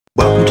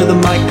Welcome to the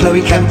mic,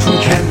 Chloe Kent from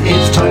Kent.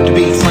 It's time to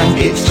be frank,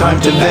 it's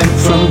time to vent.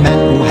 From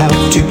mental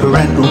health to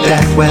parental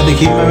death, where the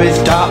humour is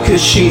dark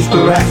as she's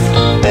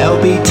bereft. There'll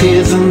be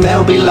tears and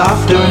there'll be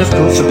laughter, and of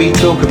course there'll be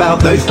talk about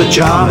those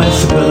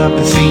pyjamas. So pull up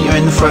a seat, you're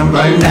in the front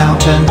row now.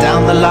 Turn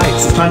down the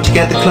lights, it's time to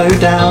get the clo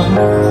down.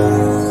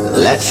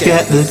 Let's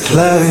get the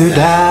clo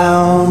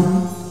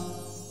down.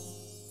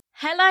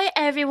 Hello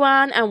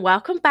everyone and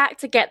welcome back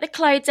to Get the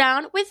Clo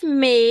Down with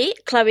me,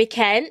 Chloe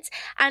Kent,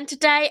 and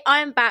today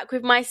I'm back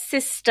with my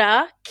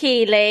sister,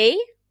 Keeley.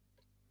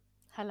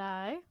 Hello.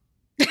 I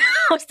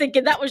was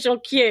thinking that was your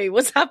cue.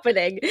 What's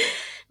happening?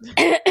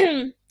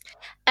 I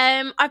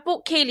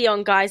brought Keeley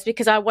on, guys,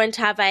 because I want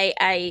to have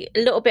a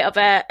little bit of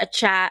a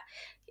chat,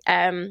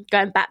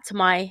 going back to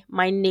my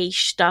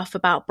niche stuff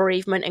about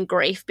bereavement and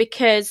grief,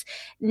 because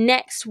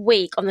next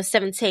week on the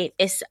 17th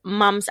is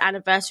Mum's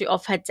anniversary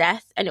of her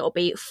death, and it will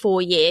be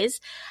 4 years.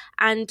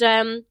 And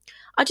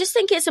I just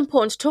think it's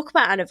important to talk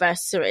about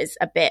anniversaries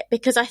a bit,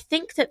 because I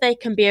think that they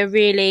can be a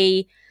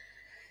really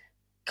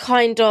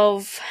kind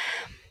of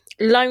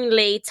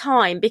lonely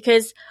time,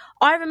 because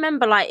I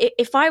remember, like,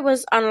 if I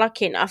was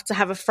unlucky enough to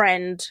have a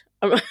friend,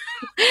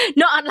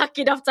 not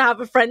unlucky enough to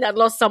have a friend that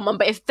lost someone,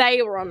 but if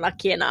they were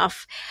unlucky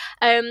enough,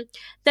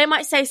 they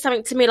might say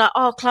something to me like,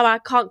 oh, Chloe, I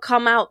can't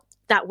come out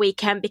that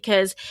weekend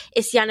because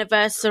it's the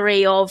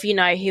anniversary of, you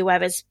know,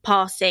 whoever's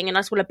passing, and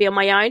I just want to be on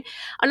my own.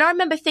 And I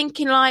remember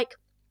thinking, like,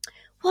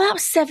 well, that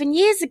was 7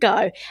 years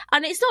ago.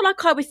 And it's not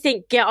like I would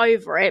think, get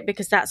over it,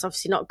 because that's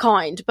obviously not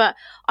kind. But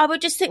I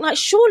would just think, like,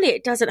 surely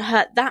it doesn't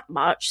hurt that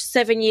much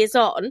 7 years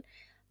on.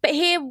 But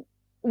here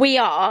we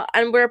are,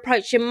 and we're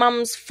approaching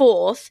Mum's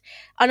 4th.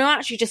 And I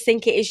actually just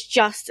think it is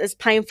just as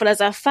painful as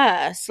her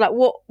first. Like,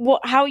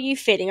 how are you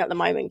feeling at the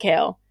moment,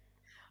 Kil?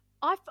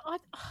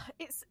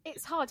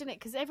 It's hard, isn't it?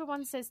 Because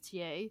everyone says to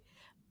you,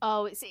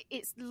 oh, it's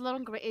the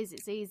longer it is,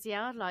 it's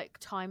easier. Like,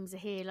 time's a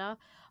healer.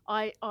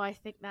 I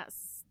think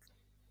that's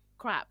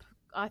crap.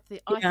 I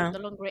think the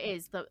longer it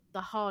is,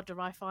 the harder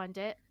I find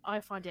it. I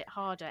find it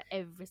harder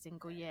every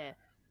single year.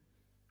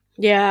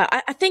 Yeah,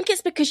 I think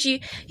it's because you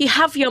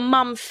have your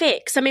mum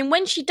fix. I mean,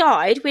 when she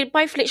died, we'd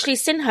both literally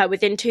seen her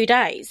within 2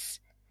 days.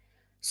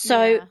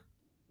 So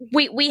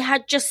we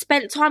had just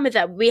spent time with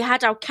her. We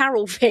had our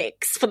carol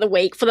fix for the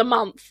week, for the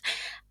month.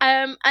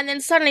 And then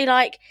suddenly,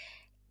 like,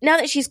 now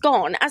that she's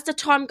gone, as the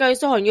time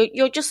goes on,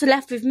 you're just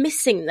left with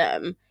missing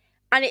them.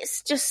 And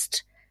it's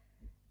just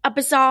a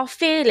bizarre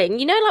feeling.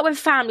 You know, like when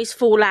families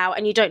fall out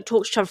and you don't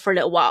talk to each other for a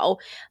little while,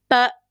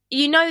 but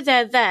you know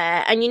they're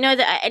there, and you know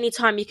that at any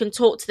time you can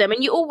talk to them,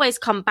 and you always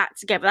come back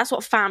together. That's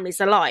what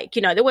families are like,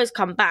 you know, they always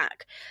come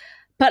back.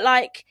 But,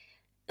 like,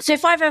 so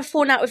if I've ever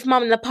fallen out with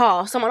Mum in the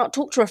past, I might not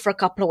talk to her for a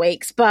couple of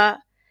weeks, but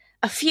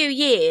a few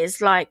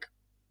years, like,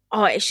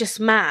 oh, it's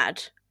just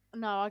mad.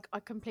 No, I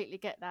completely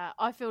get that.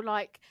 I feel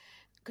like,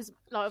 because,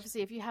 like,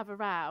 obviously if you have a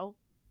row,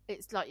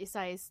 it's like you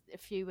say, it's a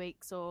few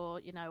weeks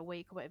or, you know, a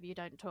week or whatever, you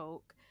don't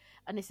talk.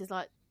 And this is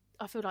like,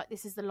 I feel like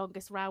this is the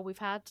longest row we've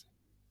had.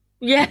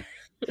 Yeah,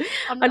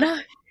 I know.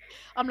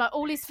 I'm like,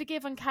 all is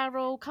forgiven,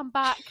 Carol. Come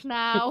back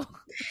now.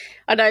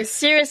 I know.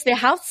 Seriously,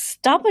 how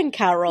stubborn,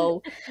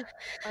 Carol.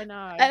 I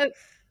know.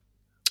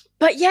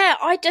 But yeah,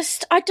 I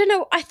don't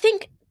know. I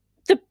think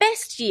the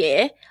best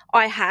year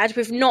I had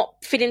with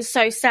not feeling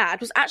so sad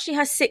was actually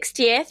her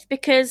 60th,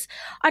 because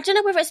I don't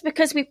know whether it's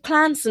because we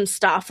planned some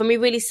stuff and we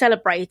really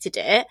celebrated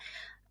it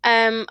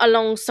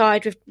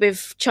alongside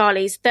with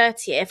Charlie's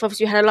 30th.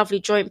 Obviously, we had a lovely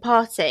joint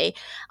party.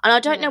 And I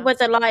don't know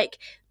whether, like,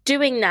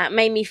 doing that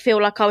made me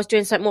feel like I was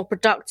doing something more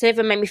productive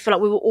and made me feel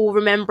like we were all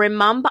remembering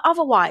Mum. But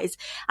otherwise,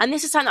 and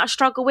this is something that I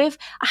struggle with,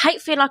 I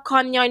hate feeling like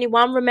I'm the only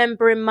one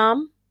remembering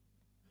Mum.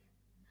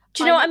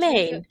 Do you know what I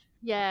mean?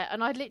 Yeah,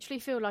 and I literally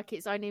feel like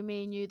it's only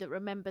me and you that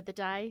remember the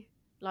day.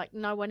 Like,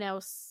 no one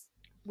else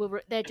will.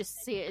 They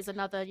just see it as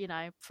another, you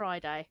know,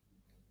 Friday.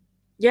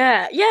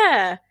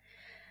 Yeah.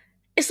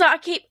 It's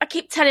like I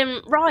keep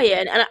telling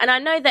Ryan, and I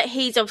know that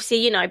he's obviously,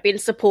 you know, been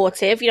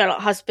supportive, you know, like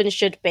husbands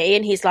should be,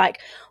 and he's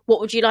like, what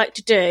would you like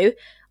to do?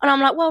 And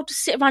I'm like, well,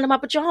 just sit around in my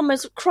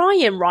pajamas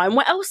crying, Ryan.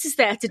 What else is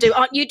there to do?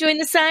 Aren't you doing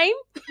the same?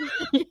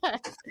 Yeah.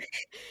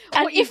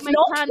 And if not,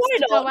 why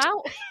not? Go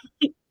out?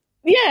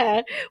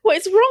 Yeah, what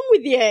is wrong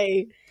with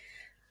you?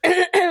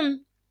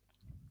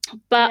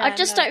 But I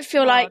just don't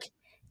feel like,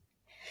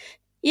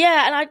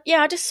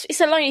 I just,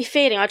 it's a lonely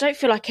feeling. I don't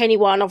feel like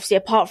anyone, obviously,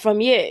 apart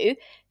from you,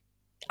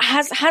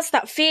 has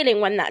that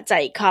feeling when that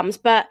day comes.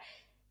 But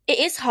it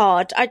is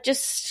hard. I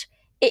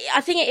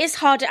think it is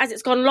harder as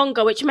it's gone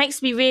longer, which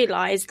makes me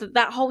realise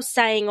that whole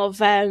saying of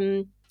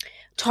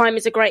time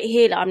is a great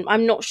healer,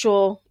 I'm not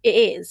sure it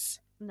is.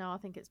 No, I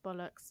think it's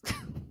bollocks.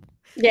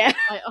 Yeah.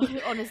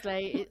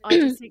 Honestly, I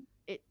just think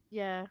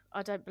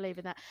I don't believe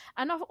in that.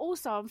 And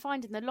I'm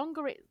finding the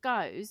longer it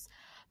goes,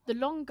 the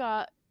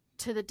longer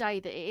to the day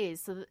that it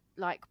is. So that,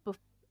 like,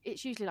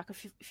 it's usually like a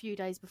few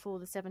days before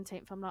the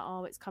 17th. I'm like,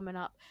 oh, it's coming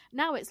up.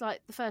 Now it's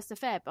like the 1st of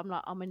Feb. I'm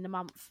like, I'm in the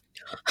month.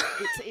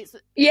 It's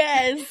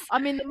yes,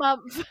 I'm in the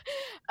month.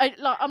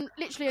 I'm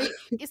literally.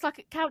 It's like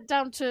a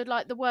countdown to,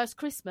 like, the worst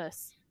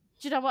Christmas.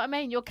 Do you know what I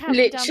mean? You're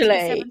counting down to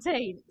the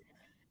 17th.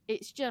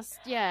 It's just,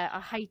 yeah,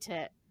 I hate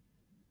it.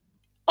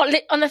 On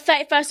the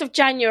 31st of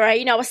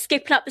January, I was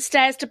skipping up the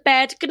stairs to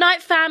bed. Good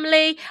night,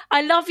 family.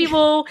 I love you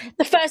all.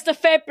 The 1st of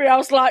February, I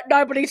was like,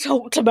 nobody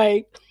talk to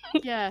me.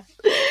 Yeah.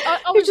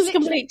 It was just a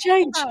complete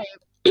change.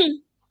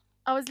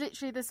 I was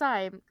literally the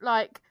same.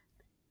 Like,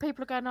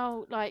 people are going,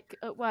 oh, like,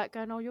 at work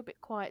going, oh, you're a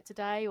bit quiet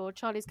today. Or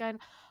Charlie's going,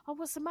 oh,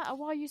 what's the matter?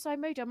 Why are you so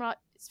moody? I'm like,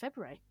 it's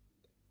February.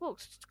 Well,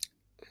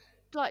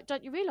 like,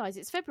 don't you realise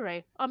it's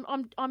February?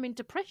 I'm in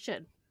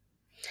depression.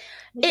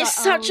 It's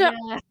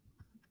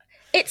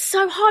It's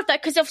so hard, though,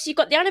 because obviously you've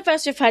got the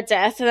anniversary of her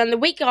death, and then the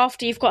week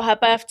after you've got her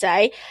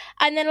birthday,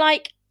 and then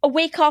like a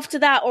week after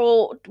that,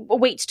 or a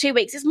week to 2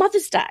 weeks, it's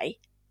Mother's Day.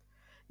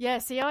 Yeah,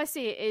 see, I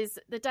see it is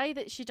the day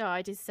that she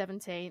died is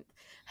 17th.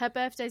 Her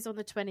birthday's on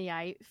the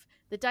 28th.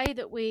 The day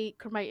that we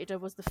cremated her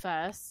was the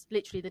 1st,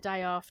 literally the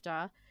day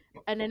after.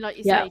 And then, like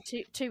you say,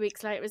 2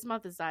 weeks later is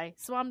Mother's Day.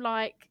 So I'm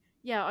like,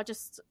 yeah, I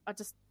just,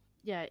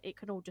 yeah, it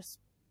can all just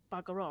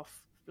bugger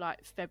off,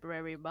 like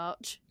February,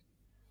 March.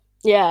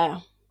 Yeah.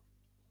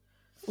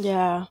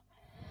 Yeah.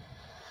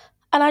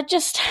 And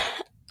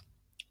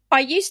I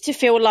used to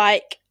feel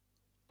like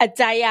a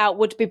day out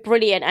would be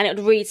brilliant and it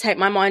would really take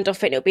my mind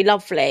off it and it would be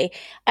lovely.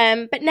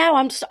 But now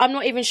I'm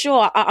not even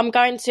sure.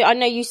 I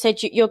know you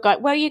said you're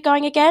going, where are you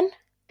going again?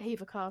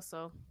 Hever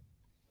Castle.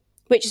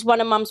 Which is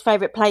one of Mum's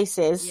favourite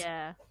places.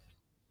 Yeah.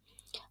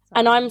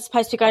 And I'm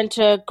supposed to be going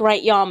to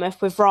Great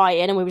Yarmouth with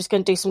Ryan and we were just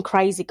going to do some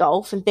crazy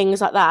golf and things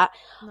like that.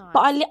 Nice.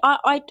 But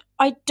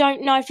I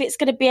don't know if it's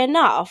going to be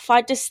enough.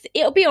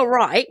 It'll be all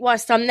right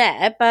whilst I'm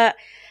there, but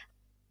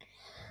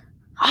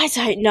I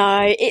don't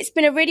know. It's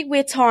been a really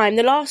weird time.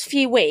 The last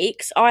few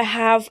weeks, I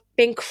have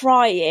been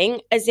crying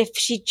as if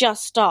she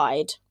just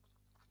died.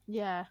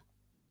 Yeah.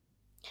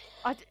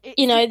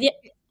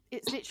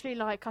 It's literally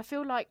like, I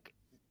feel like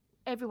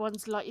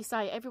everyone's, like you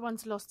say,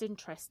 everyone's lost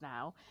interest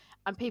now.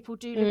 And people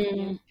do look at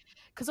you.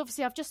 Because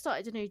obviously I've just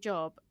started a new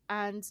job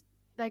and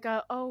they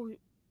go, oh,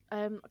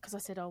 because I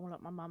said, oh, well,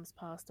 look, my mum's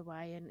passed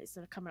away and it's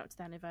coming up to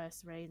the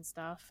anniversary and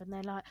stuff. And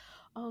they're like,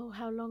 oh,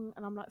 how long?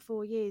 And I'm like,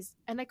 4 years.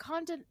 And they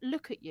kind of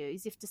look at you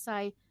as if to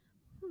say,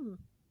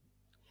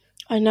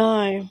 I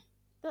know.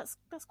 That's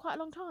quite a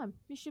long time.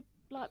 You should,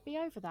 like, be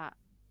over that.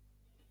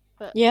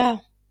 But, yeah.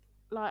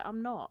 Like,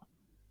 I'm not.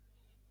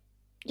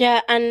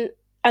 Yeah, and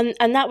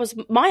that was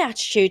my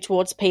attitude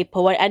towards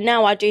people. And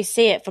now I do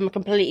see it from a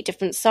completely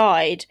different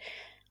side.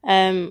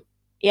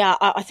 Yeah,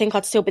 I think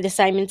I'd still be the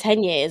same in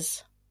 10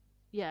 years.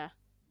 Yeah,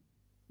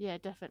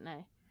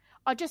 definitely.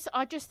 I just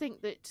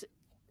think that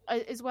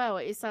as well.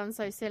 It sounds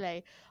so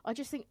silly. I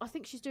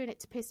think she's doing it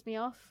to piss me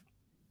off.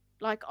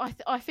 Like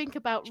I think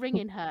about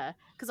ringing her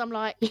because I'm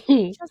like,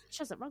 she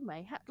hasn't rung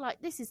me.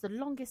 Like this is the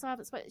longest I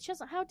haven't spoken. She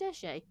hasn't. How dare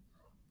she?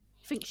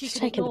 Think she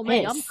can ignore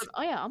me?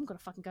 I'm gonna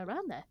fucking go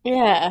around there.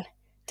 Yeah,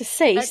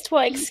 deceased.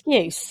 What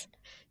excuse?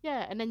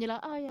 Yeah, and then you're like,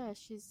 oh yeah,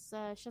 she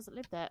hasn't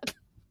lived there.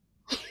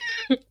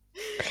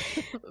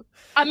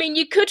 I mean,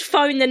 you could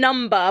phone the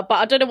number, but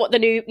I don't know what the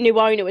new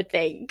owner would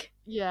think.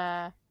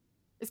 Yeah.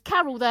 Is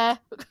Carol there?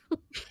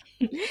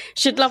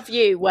 She'd love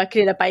you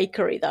working in a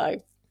bakery,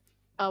 though.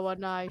 Oh, I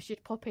know.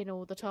 She'd pop in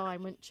all the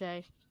time, wouldn't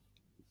she?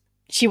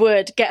 She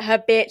would. Get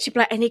her bit. She'd be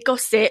like, any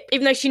gossip?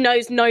 Even though she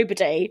knows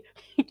nobody.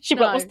 She'd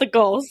be like, what's the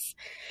goss?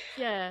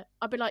 Yeah.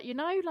 I'd be like,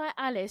 like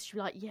Alice? She'd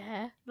be like,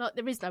 yeah. Like,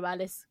 there is no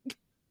Alice.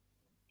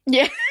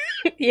 Yeah.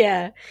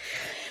 Yeah.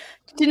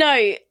 Do you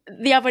know,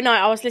 the other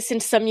night I was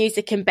listening to some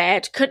music in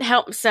bed, couldn't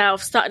help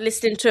myself, started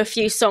listening to a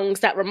few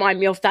songs that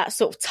remind me of that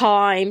sort of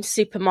time,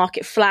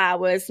 Supermarket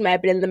Flowers,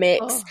 maybe in the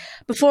mix.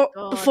 Before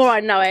I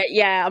know it,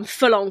 yeah, I'm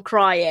full on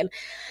crying.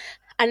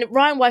 And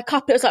Ryan woke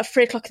up, it was like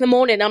 3 o'clock in the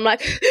morning. I'm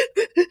like,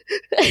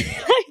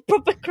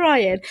 proper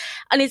crying.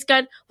 And he's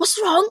going, what's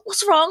wrong?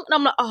 What's wrong? And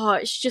I'm like, oh,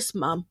 it's just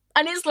Mum.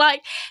 And it's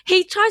like,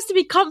 he tries to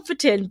be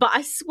comforting, but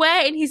I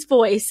swear in his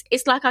voice,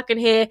 it's like I can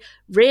hear,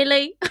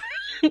 really?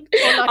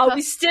 Are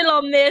we still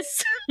on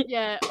this?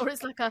 Yeah, or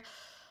it's like a...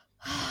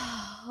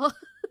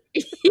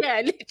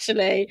 Yeah,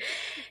 literally.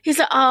 He's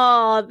like,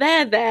 oh,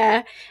 they're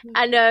there.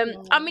 And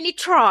I mean, he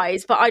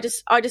tries, but I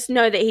just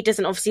know that he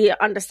doesn't obviously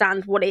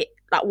understand what it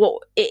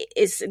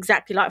is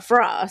exactly like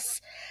for us.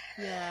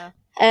 Yeah.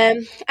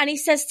 And he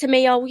says to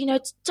me, oh,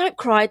 don't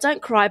cry,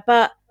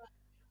 but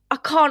I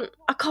can't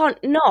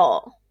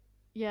not.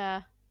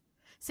 Yeah.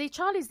 See,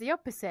 Charlie's the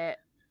opposite.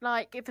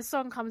 Like, if a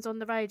song comes on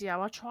the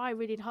radio, I try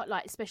really hard,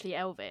 like, especially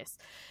Elvis.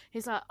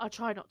 He's like, I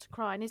try not to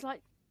cry. And he's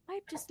like,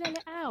 babe, just let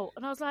it out.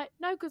 And I was like,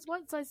 no, because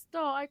once I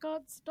start, I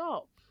can't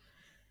stop.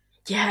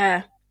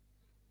 Yeah.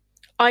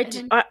 I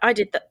did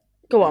that.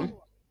 Go on.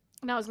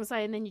 And I was going to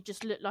say, and then you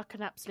just look like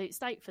an absolute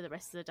steak for the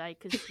rest of the day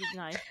because,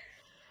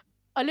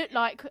 I look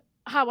like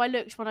how I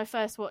looked when I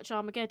first watched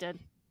Armageddon.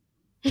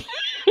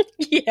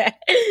 Yeah.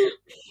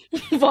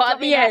 What, at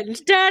the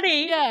end?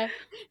 Daddy!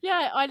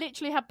 Yeah, I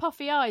literally had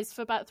puffy eyes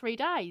for about 3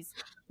 days.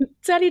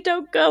 Daddy,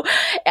 don't go.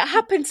 It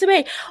happened to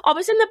me. I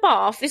was in the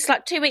bath, this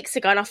like 2 weeks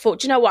ago, and I thought,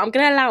 do you know what, I'm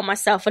going to allow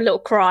myself a little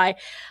cry.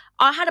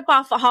 I had a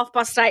bath at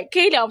 8:30.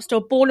 Keeley, I'm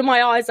still bawling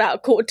my eyes out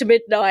at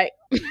 7:45.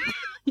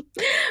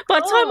 By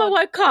the time I God.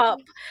 woke up,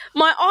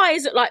 my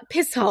eyes looked like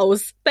piss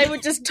holes. They were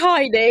just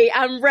tiny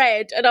and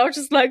red, and I was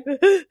just like,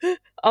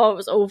 oh, it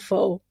was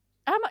awful.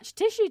 How much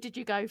tissue did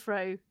you go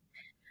through?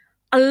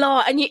 A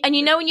lot. And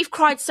you know when you've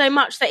cried so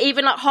much that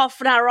even like half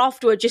an hour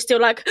afterwards, you're still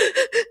like,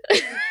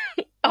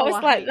 I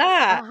was like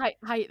that. I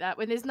hate that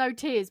when there's no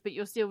tears, but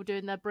you're still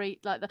doing the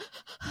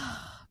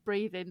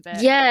breathing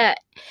bit. Yeah.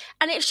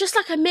 And it's just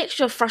like a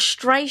mixture of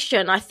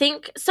frustration. I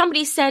think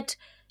somebody said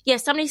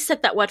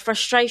that word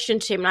frustration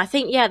to me. And I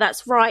think, yeah,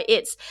 that's right.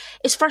 It's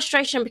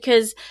frustration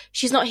because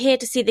she's not here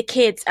to see the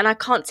kids and I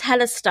can't tell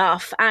her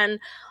stuff. And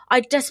I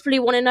desperately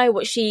want to know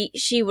what she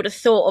would have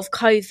thought of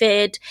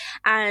COVID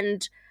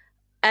and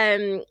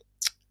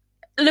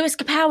Lewis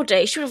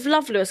Capaldi. She would have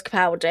loved Lewis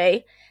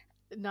Capaldi.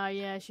 No,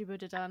 yeah, she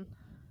would have done.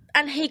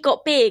 And he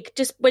got big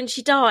just when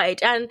she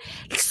died, and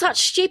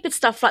such stupid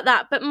stuff like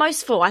that. But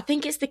most of all, I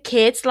think it's the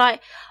kids.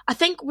 Like, I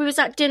think we was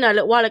at dinner a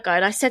little while ago,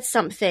 and I said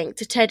something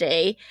to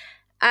Teddy,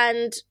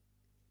 and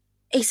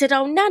he said,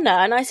 "Oh, Nana,"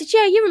 and I said,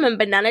 "Yeah, you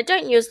remember Nana,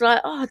 don't you?" He was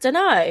like, "Oh, I don't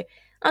know." I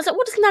was like,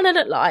 "What does Nana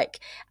look like?"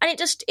 And it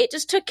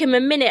just took him a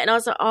minute, and I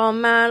was like, "Oh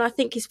man, I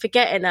think he's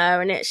forgetting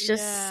her," and it's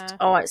just,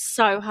 oh, it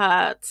so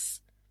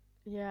hurts.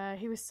 Yeah,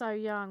 he was so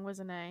young,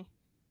 wasn't he?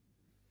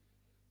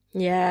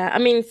 Yeah, I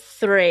mean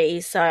 3.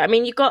 So I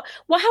mean, you got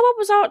how old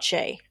was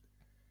Archie?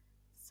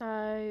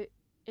 So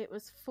it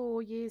was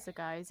 4 years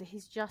ago. So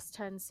he's just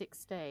turned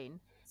 16.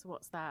 So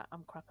what's that?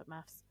 I'm crap at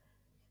maths.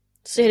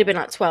 So he'd have been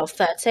like 12,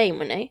 13,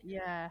 wouldn't he?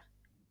 Yeah,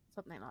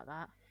 something like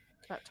that.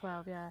 About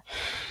 12, yeah.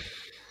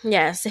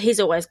 Yeah, so he's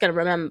always going to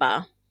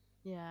remember.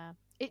 Yeah.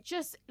 It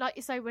just, like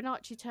you say, when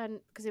Archie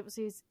turned, because it was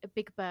a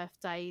big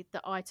birthday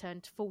that I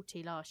turned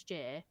 40 last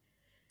year.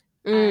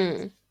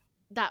 And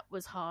that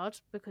was hard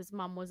because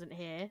Mum wasn't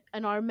here.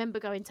 And I remember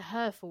going to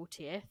her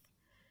 40th.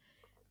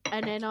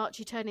 And then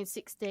Archie turning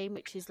 16,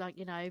 which is like,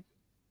 you know,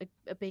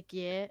 a big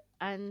year.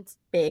 And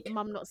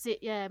Mum not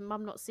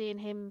seeing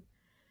him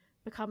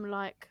become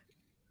like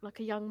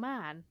a young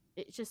man.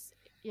 It just,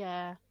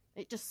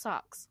 it just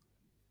sucks.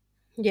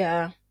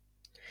 Yeah.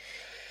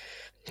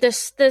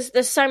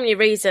 There's so many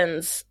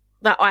reasons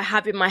that I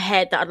have in my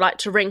head that I'd like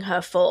to ring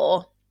her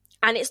for.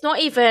 And it's not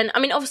even, I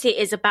mean, obviously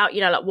it is about,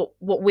 you know, like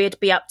what we'd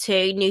be up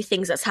to, new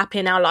things that's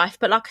happening in our life.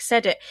 But like I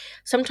said,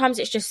 sometimes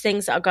it's just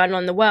things that are going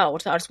on in the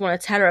world that I just want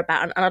to tell her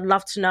about. And I'd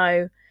love to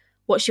know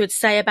what she would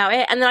say about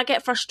it. And then I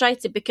get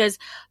frustrated because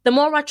the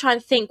more I try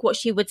and think what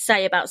she would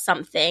say about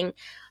something,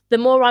 the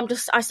more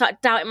I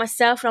start doubting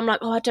myself. And I'm like,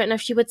 oh, I don't know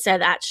if she would say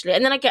that actually.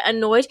 And then I get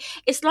annoyed.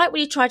 It's like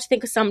when you try to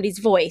think of somebody's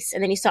voice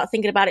and then you start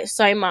thinking about it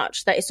so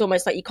much that it's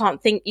almost like you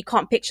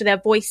can't picture their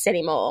voice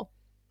anymore.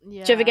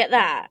 Yeah. Do you ever get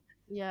that?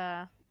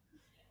 Yeah.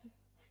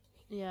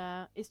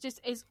 Yeah,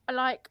 it's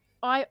like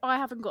I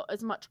haven't got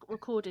as much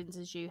recordings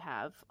as you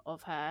have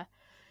of her,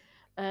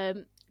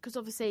 because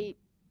obviously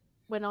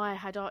when I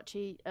had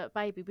Archie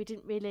baby,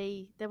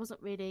 there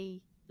wasn't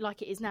really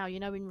like it is now, you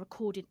know, in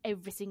recording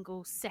every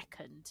single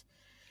second.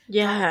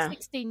 Yeah, like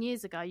 16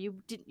 years ago, you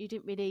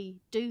didn't really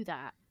do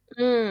that.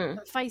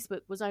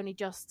 Facebook was only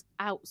just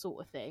out,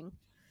 sort of thing.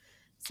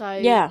 So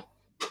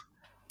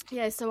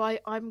yeah, so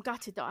I'm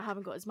gutted that I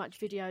haven't got as much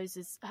videos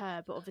as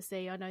her, but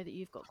obviously I know that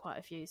you've got quite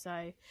a few.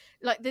 So,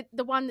 like,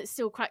 the one that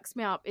still cracks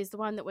me up is the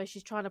one where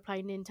she's trying to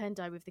play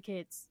Nintendo with the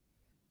kids.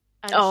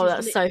 And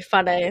that's so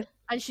funny.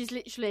 And she's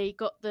literally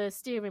got the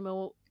steering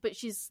wheel, but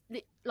she's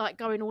like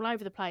going all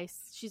over the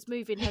place. She's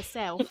moving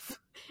herself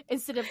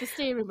instead of the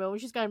steering wheel,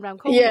 and she's going around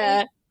corners.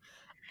 Yeah,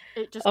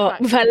 it just cracks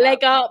with her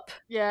leg up.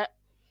 Yeah,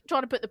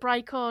 trying to put the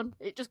brake on.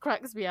 It just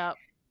cracks me up.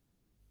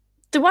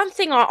 The one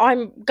thing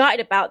I'm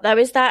gutted about, though,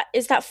 is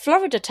that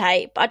Florida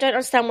tape. I don't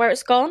understand where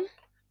it's gone.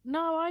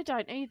 No, I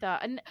don't either.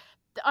 And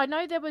I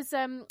know there was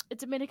a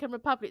Dominican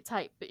Republic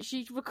tape, but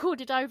she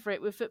recorded over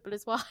it with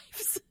Footballers'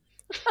 Wives.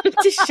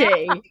 Did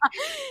she?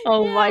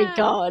 Oh, yeah. My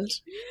God.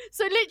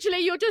 So literally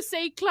you'll just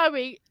see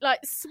Chloe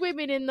like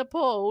swimming in the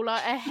pool,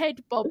 like her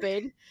head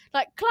bobbing,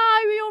 like,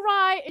 Chloe, all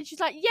right? And she's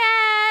like,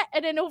 yeah.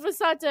 And then all of a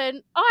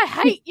sudden, I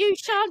hate you,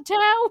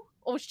 Chantel,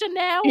 or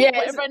Chanel,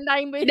 whatever her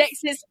name is.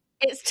 Next is...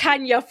 It's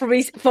Tanya from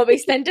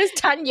EastEnders.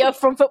 Tanya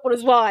from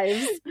Footballers'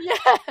 Wives. Yeah,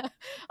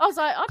 I was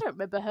like, I don't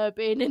remember her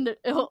being in the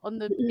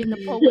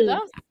pool with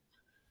us.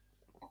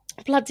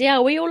 Bloody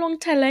hell, we all on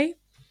telly?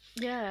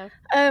 Yeah.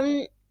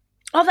 Oh,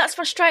 that's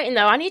frustrating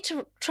though. I need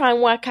to try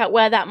and work out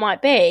where that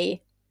might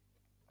be.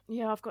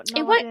 Yeah, I've got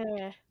no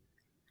idea.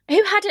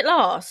 Who had it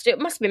last? It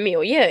must have been me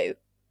or you.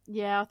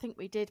 Yeah, I think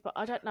we did, but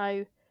I don't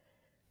know.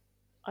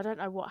 I don't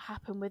know what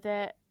happened with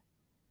it.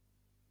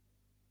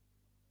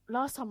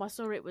 Last time I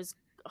saw it was,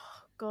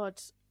 oh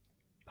God,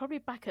 probably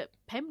back at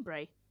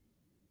Pembury.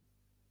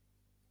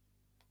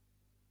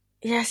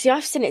 Yeah, see,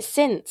 I've seen it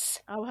since.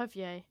 Oh, have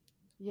you?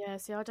 Yeah,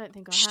 see, I don't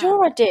think I have.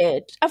 Sure I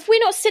did. Have we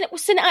not seen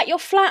it at your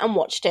flat and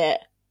watched it?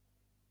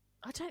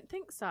 I don't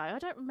think so. I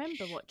don't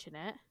remember watching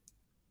it.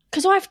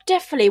 Because I've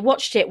definitely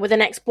watched it with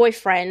an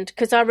ex-boyfriend,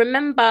 because I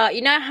remember,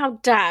 you know how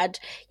Dad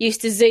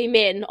used to zoom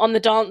in on the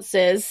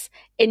dancers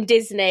in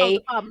Disney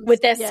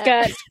with their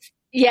skirts?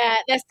 Yeah,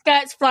 their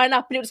skirts flying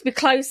up and it would just be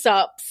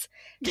close-ups.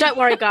 Don't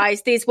worry,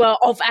 guys. These were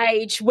of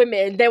age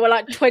women. They were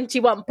like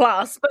 21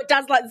 plus, but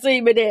Dad's like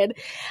zooming in.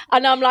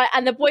 And I'm like,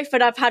 and the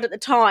boyfriend I've had at the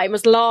time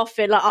was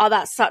laughing like, oh,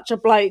 that's such a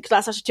bloke.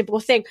 That's such a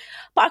typical thing.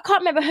 But I can't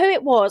remember who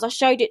it was I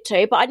showed it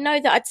to, but I know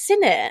that I'd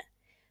seen it,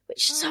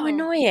 which is so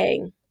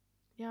annoying.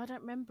 Yeah, I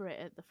don't remember it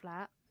at the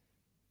flat.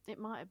 It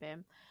might have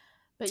been.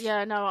 But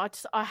yeah, no,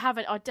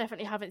 I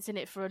definitely haven't seen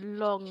it for a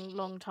long,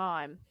 long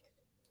time.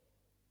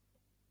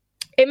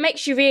 It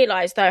makes you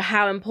realise, though,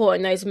 how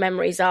important those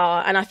memories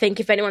are. And I think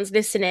if anyone's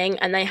listening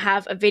and they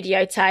have a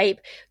videotape,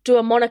 do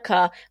a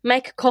moniker,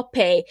 make a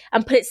copy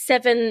and put it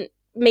 7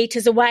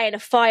 meters away in a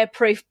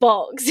fireproof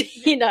box,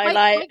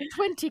 like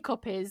 20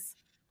 copies.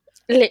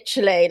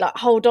 Literally, like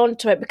hold on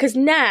to it, because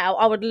now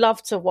I would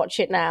love to watch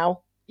it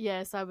now.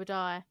 Yeah, so would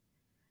I.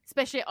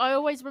 Especially, I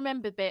always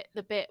remember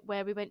the bit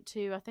where we went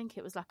to, I think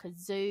it was like a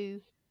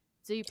zoo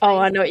place. Oh,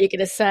 I know what you're going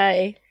to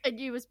say. And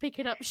you was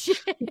picking up shit.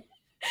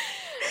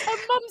 And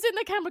Mum's in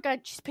the camera going,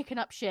 she's picking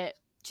up shit.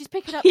 She's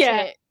picking up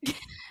shit.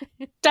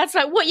 Dad's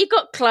like, what you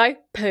got, Chloe?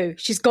 Poo.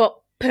 She's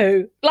got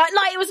poo. Like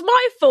it was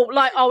my fault.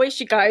 Like, oh, here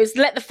she goes.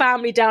 Let the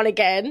family down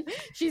again.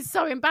 She's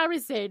so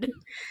embarrassing.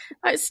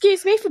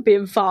 Excuse me for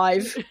being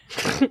 5.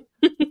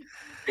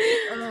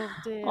 Oh,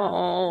 dear.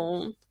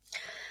 Oh.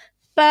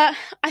 But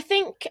I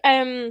think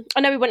I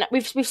know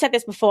we've said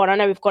this before, and I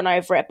know we've gone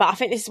over it, but I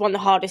think this is one of the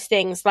hardest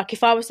things. Like,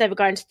 if I was ever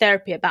going to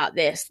therapy about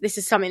this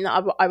is something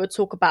that I would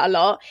talk about a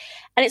lot.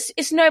 And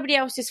it's nobody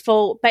else's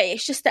fault, but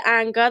it's just the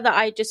anger that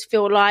I just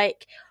feel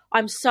like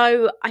I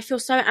feel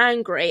so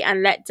angry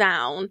and let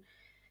down.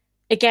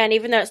 Again,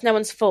 even though it's no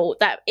one's fault,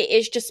 that it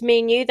is just me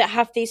and you that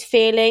have these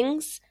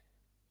feelings.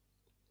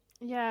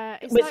 Yeah,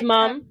 it's with like,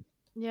 Mum.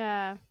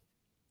 Yeah,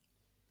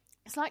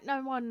 it's like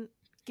no one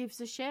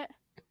gives a shit.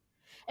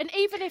 And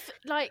even if,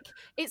 like,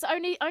 it's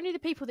only the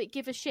people that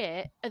give a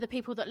shit are the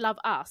people that love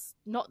us,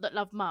 not that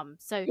love Mum.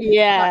 So like,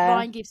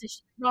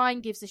 Ryan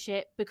gives a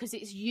shit because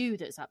it's you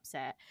that's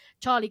upset.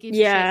 Charlie gives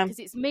a shit because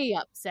it's me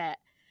upset.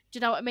 Do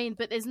you know what I mean?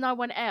 But there's no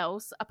one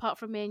else apart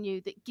from me and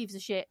you that gives a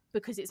shit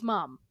because it's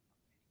Mum.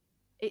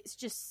 It's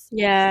just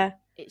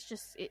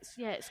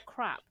it's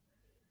crap.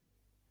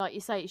 Like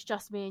you say, it's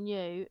just me and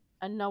you,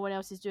 and no one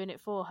else is doing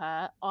it for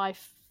her.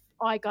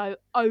 I go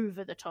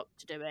over the top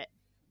to do it.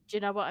 Do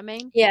you know what I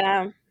mean?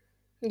 Yeah.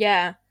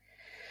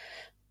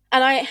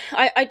 And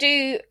I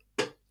do,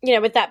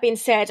 with that being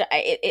said,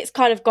 it's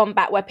kind of gone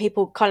back where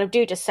people kind of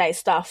do just say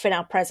stuff in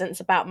our presence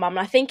about Mum.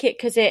 And I think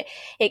because it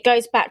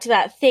goes back to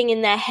that thing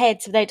in their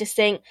heads where they just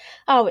think,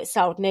 oh, it's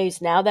old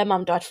news now. Their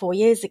mum died 4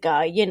 years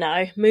ago,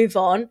 move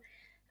on.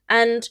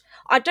 And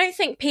I don't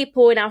think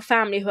people in our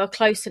family who are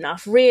close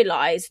enough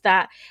realise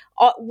that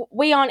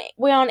we aren't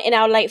in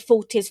our late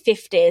 40s,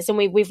 50s, and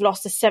we've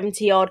lost a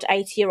 70-odd,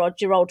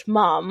 80-year-old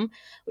mum.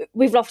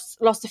 We've lost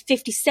a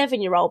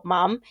 57-year-old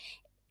mum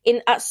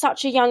at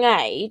such a young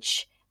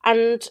age,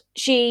 and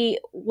she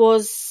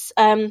was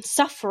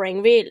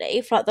suffering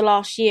really for like the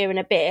last year and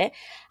a bit.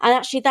 And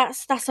actually,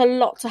 that's a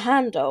lot to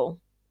handle.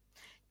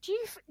 Do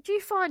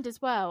you find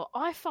as well?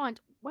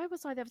 Where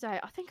was I the other day?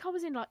 I think I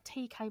was in like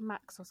TK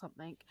Maxx or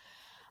something.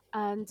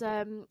 And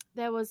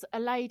there was a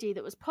lady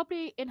that was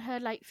probably in her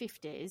late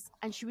 50s,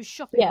 and she was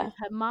shopping with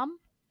her mum.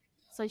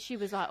 So she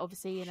was like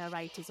obviously in her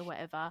 80s or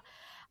whatever.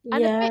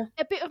 And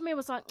a bit of me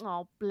was like,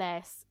 oh,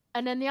 bless.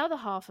 And then the other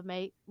half of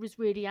me was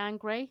really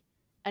angry.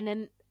 And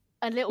then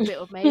a little bit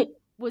of me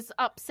was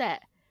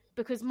upset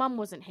because Mum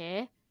wasn't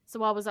here.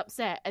 So I was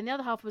upset. And the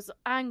other half was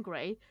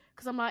angry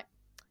because I'm like,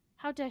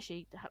 how dare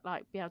she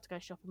be able to go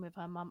shopping with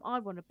her mum? I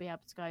want to be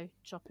able to go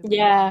shopping with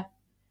her mum.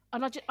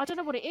 And I don't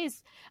know what it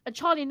is. And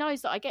Charlie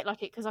knows that I get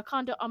like it because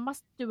I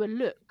must do a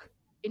look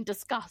in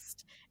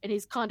disgust. And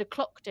he's kind of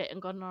clocked it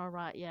and gone, all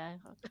right, yeah.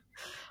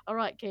 All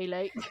right,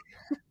 Keeley.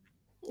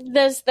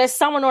 There's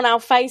someone on our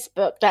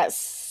Facebook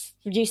that's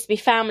used to be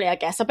family, I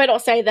guess. I better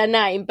not say their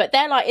name, but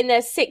they're like in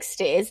their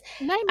 60s.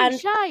 Name and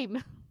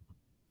shame.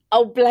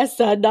 Oh, bless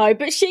her, no.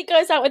 But she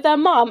goes out with her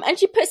mum and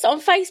she puts it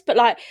on Facebook,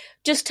 like,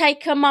 just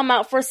take her mum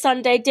out for a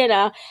Sunday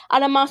dinner.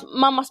 And her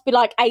mum must be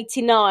like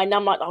 89. And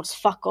I'm like, oh, just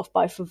fuck off,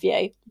 both of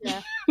you.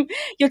 Yeah.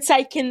 You're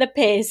taking the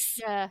piss.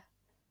 Yeah.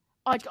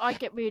 I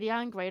get really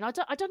angry. And I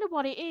don't know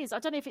what it is. I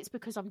don't know if it's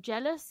because I'm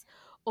jealous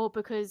or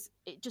because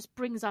it just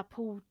brings up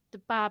all the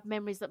bad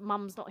memories that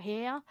Mum's not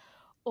here.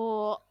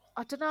 Or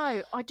I don't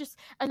know.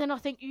 And then I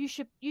think you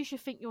should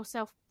think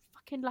yourself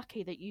fucking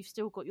lucky that you've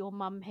still got your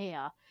mum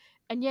here.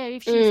 And yeah,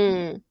 if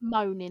she's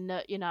moaning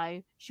that,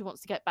 she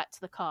wants to get back to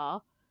the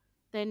car,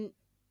 then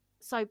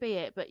so be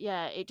it. But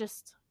yeah, it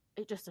just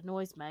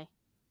annoys me.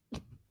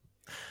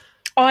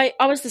 I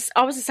was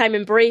the same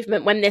in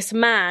bereavement when this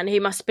man, who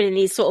must have been in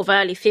his sort of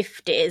early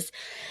 50s,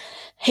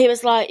 he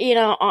was like,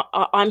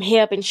 I'm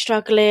here, I've been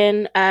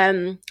struggling.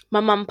 My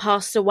mum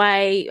passed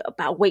away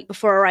about a week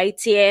before her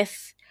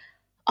 80th.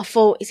 I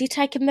thought, is he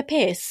taking the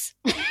piss?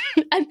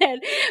 And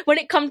then when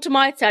it come to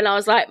my turn, I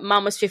was like,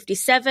 Mum was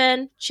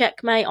 57,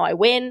 checkmate, I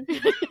win. Do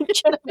you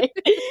know what I mean?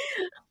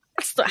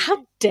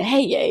 How dare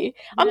you?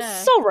 I'm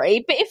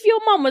sorry, but if your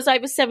mum was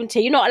over 70,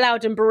 you're not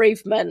allowed in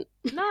bereavement.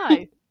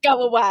 No,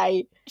 go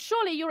away.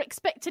 Surely you're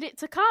expecting it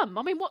to come.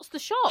 I mean, what's the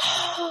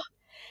shock?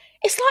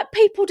 It's like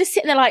people just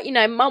sitting there like,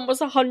 Mum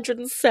was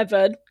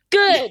 107.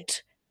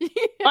 Good. Yeah.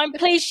 I'm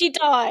pleased she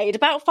died.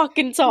 About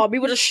fucking time. We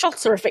would have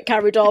shot her if it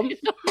carried on.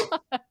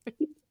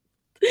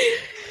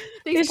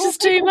 It's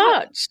just too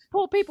much.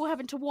 Poor people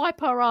having to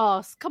wipe her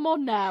ass. Come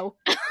on now.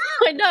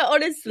 I know,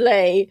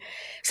 honestly.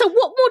 So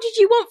what more did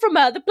you want from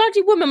her? The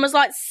bloody woman was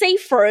like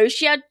see-through.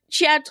 She had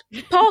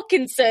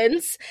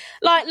Parkinson's.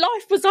 Like,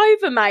 life was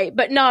over, mate.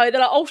 But no,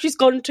 they're like, oh, she's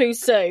gone too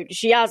soon.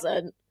 She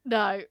hasn't.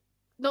 No,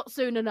 not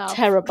soon enough.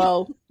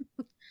 Terrible.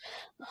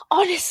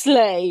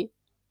 Honestly.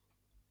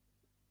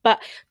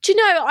 But do you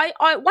know,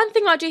 I one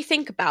thing I do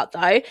think about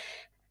though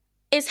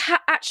is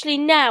actually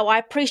now I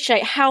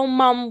appreciate how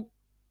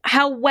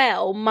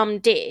well Mum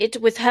did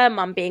with her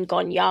mum being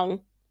gone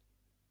young.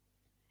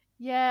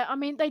 Yeah, I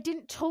mean, they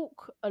didn't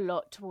talk a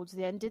lot towards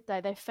the end, did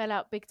they? They fell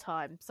out big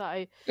time.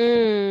 So,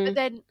 but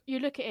then you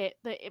look at it,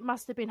 that it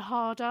must have been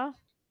harder.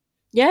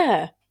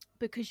 Yeah.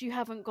 Because you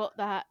haven't got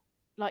that,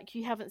 like,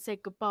 you haven't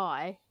said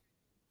goodbye.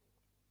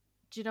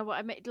 Do you know what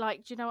I mean?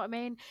 Like, do you know what I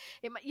mean?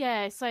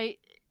 Yeah, so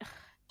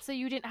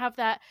you didn't have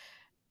that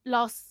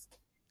last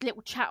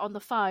little chat on the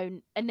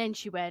phone, and then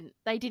she went.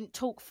 They didn't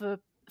talk for a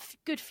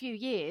good few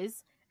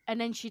years, and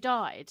then she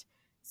died.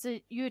 So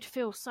you'd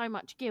feel so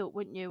much guilt,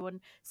 wouldn't you?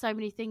 And so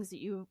many things that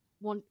you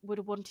would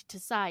have wanted to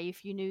say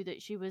if you knew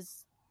that she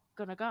was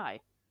gonna go.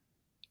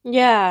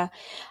 Yeah.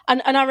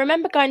 And I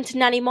remember going to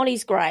Nanny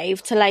Molly's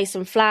grave to lay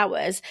some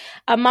flowers,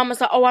 and Mum was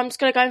like, oh, I'm just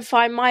going to go and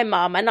find my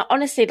mum. And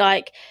honestly,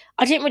 like,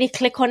 I didn't really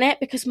click on it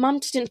because Mum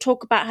didn't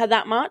talk about her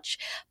that much.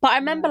 But I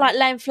remember like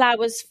laying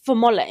flowers for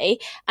Molly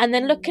and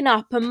then looking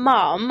up, and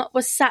Mum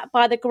was sat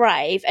by the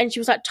grave and she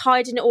was like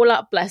tidying it all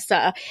up, bless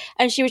her.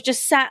 And she was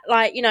just sat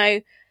like,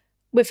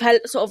 with her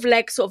sort of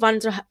legs sort of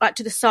under, like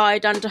to the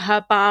side under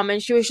her bum,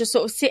 and she was just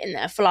sort of sitting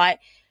there for like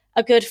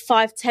a good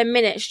 5-10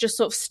 minutes just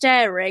sort of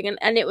staring,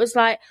 and it was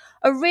like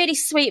a really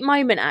sweet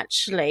moment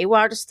actually, where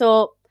I just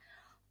thought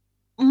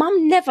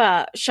Mum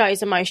never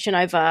shows emotion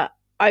over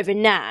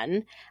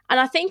Nan, and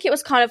I think it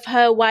was kind of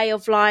her way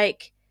of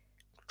like,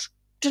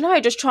 don't know,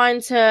 just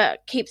trying to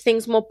keep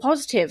things more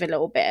positive a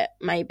little bit,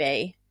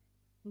 maybe.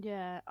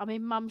 Yeah, I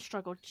mean, Mum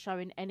struggled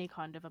showing any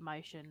kind of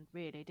emotion,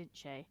 really, didn't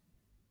she?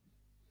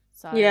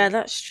 So yeah,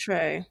 that's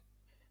true.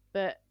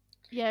 But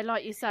yeah,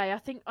 like you say, I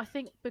think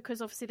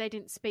because obviously they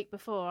didn't speak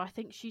before, I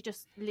think she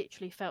just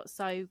literally felt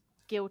so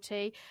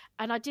guilty.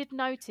 And I did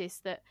notice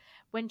that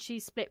when she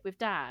split with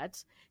Dad,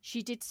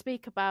 she did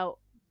speak about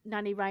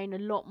Nanny Rain a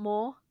lot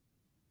more.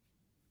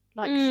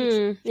 Like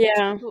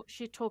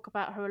she'd talk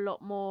about her a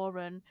lot more,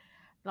 and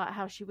like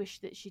how she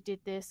wished that she did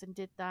this and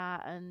did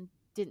that and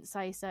didn't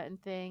say certain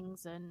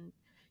things, and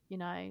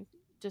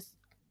just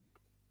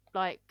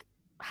like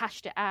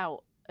hashed it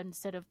out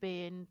instead of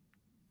being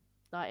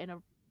like in a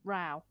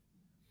row.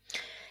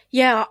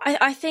 Yeah,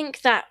 I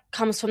think that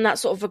comes from that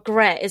sort of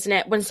regret, isn't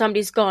it? When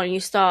somebody's gone, you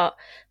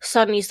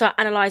suddenly start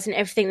analysing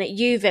everything that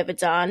you've ever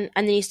done,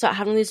 and then you start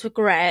having these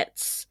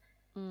regrets.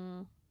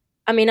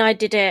 I mean, I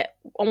did it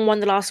on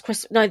the last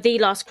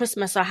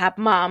Christmas I had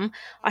Mum.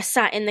 I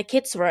sat in the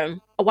kids'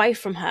 room away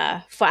from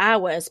her for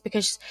hours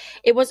because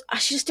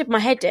she just did my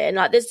head in.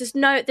 Like, there's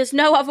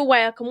no other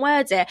way I can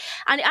word it.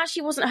 And it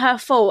actually wasn't her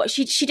fault.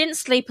 She didn't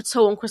sleep at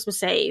all on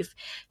Christmas Eve.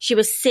 She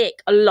was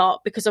sick a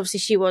lot because obviously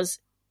she was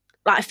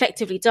like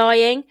effectively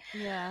dying.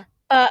 Yeah.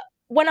 But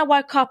when I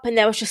woke up and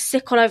there was just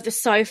sick all over the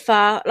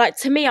sofa, like,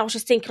 to me, I was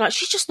just thinking, like,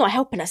 she's just not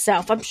helping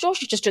herself. I'm sure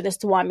she's just doing this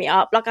to wind me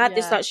up. Like, I had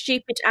this like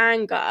stupid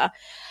anger.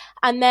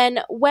 And then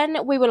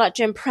when we were like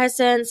doing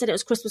presents and it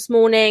was Christmas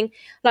morning,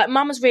 like,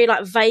 Mum was really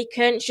like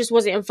vacant. She just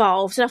wasn't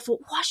involved. And I thought,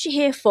 what's she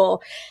here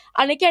for?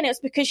 And again, it was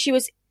because she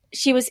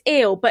was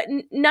ill, but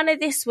none of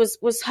this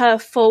was her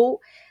fault.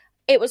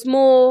 It was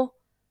more,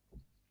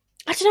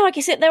 I don't know, I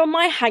guess there were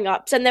my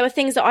hang-ups and there were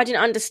things that I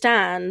didn't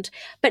understand.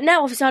 But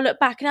now, obviously, I look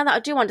back, and now that I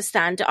do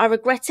understand it, I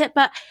regret it.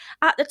 But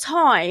at the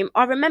time,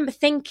 I remember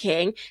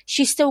thinking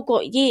she's still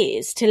got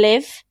years to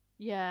live.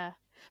 Yeah,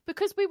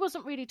 because we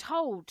wasn't really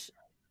told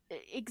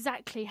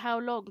exactly how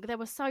long. They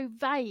were so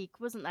vague,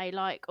 wasn't they?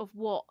 Like, of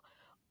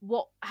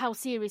how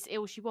serious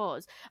ill she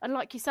was. And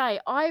like you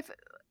say, I've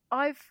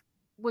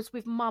was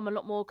with Mum a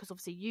lot more because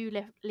obviously you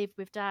lived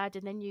with Dad,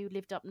 and then you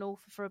lived up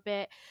north for a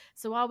bit,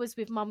 so I was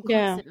with Mum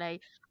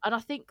constantly. And I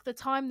think the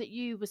time that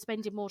you were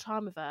spending more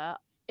time with her,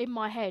 in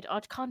my head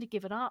I'd kind of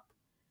given up.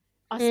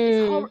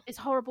 It's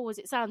horrible as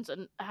it sounds,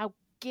 and how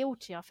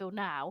guilty I feel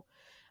now,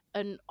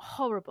 and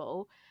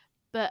horrible,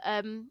 but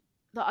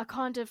that I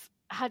kind of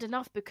had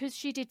enough because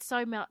she did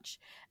so much.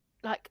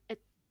 Like,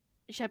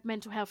 she had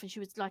mental health, and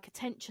she was like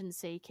attention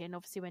seeking,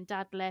 obviously, when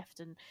Dad left,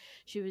 and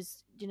she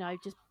was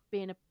just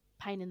being a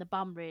pain in the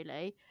bum,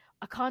 really.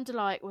 I kind of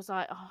was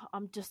like, oh,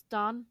 I'm just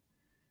done.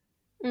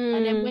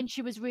 And then when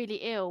she was really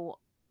ill,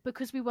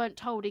 because we weren't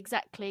told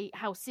exactly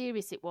how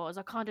serious it was,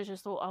 I kind of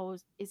just thought, oh,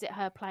 is it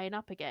her playing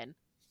up again?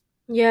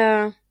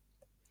 Yeah.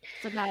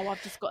 So now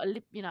I've just got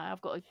to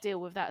I've got to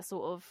deal with that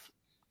sort of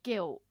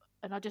guilt.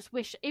 And I just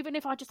wish, even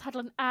if I just had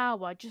an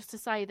hour just to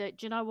say that,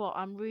 do you know what,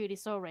 I'm really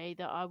sorry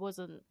that I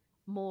wasn't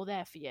more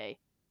there for you.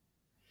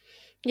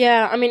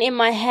 Yeah, I mean, in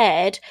my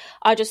head,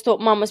 I just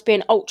thought mum was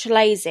being ultra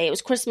lazy. It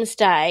was Christmas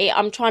Day.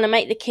 I'm trying to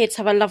make the kids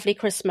have a lovely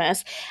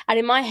Christmas. And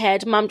in my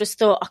head, mum just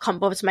thought, I can't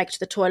bother to make it to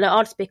the toilet.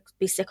 I'll just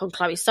be sick on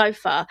Chloe's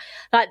sofa.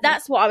 Like,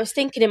 that's what I was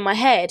thinking in my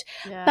head.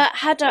 Yeah. But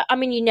I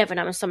mean, you never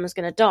know when someone's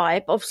going to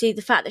die. But obviously,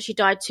 the fact that she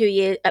died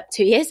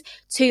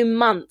 2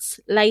 months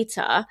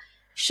later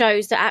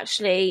shows that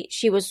actually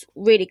she was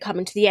really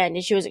coming to the end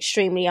and she was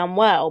extremely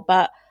unwell.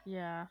 But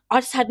yeah,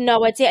 I just had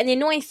no idea. And the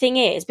annoying thing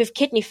is, with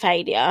kidney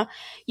failure,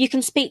 you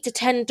can speak to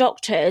 10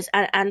 doctors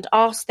and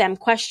ask them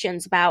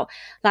questions about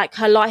like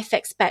her life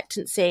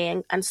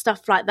expectancy and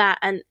stuff like that.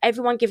 And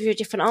everyone gives you a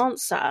different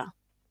answer.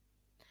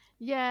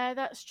 Yeah,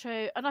 that's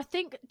true. And I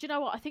think, do you know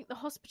what? I think the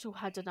hospital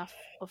had enough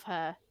of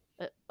her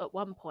at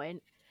one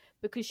point,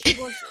 because she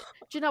was,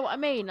 do you know what I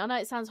mean? I know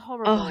it sounds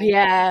horrible. Oh,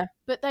 yeah.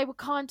 But they were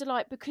kind of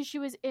like, because she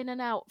was in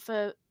and out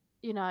for,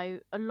 you know,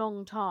 a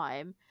long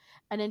time.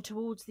 And then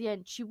towards the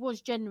end, she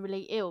was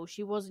generally ill.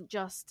 She wasn't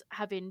just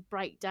having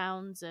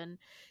breakdowns and,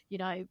 you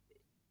know,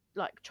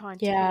 like trying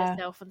to kill Yeah.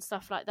 herself and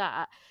stuff like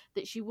that.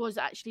 That she was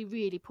actually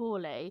really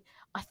poorly.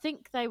 I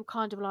think they were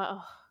kind of like,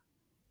 oh,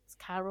 it's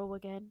Carol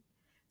again.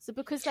 So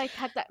because they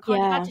had that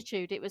kind of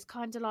attitude, it was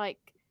kind of like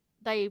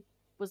they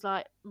was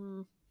like,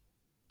 do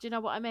you know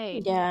what I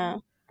mean? Yeah.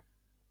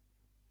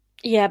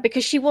 Yeah,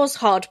 because she was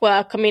hard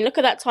work. I mean, look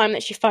at that time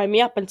that she phoned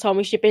me up and told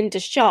me she'd been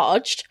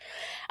discharged.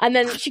 And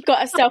then she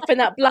got herself in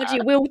that bloody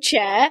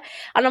wheelchair.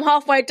 And I'm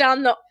halfway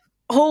down the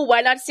hallway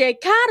and I'd say,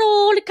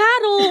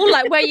 Carol,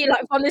 like, where you,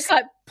 like, from this,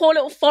 like, poor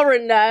little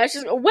foreigner.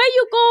 She's like, where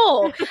you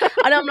go?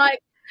 And I'm like,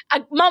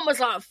 and Mum was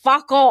like,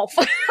 fuck off.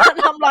 And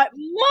I'm like,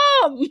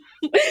 Mum.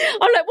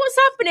 I'm like, what's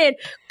happening?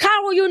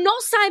 Carol, you're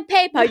not signed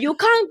paper. You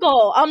can't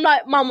go. I'm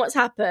like, Mum, what's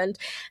happened?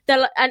 They're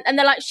like, and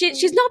they're like,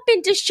 she's not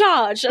been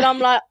discharged. And I'm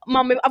like,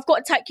 Mum, I've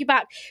got to take you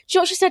back. Do you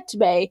know what she said to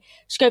me?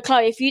 She go,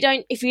 Chloe, if you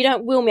don't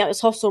wheel me out of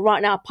this hospital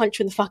right now, I'll punch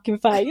you in the fucking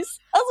face.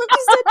 That's what she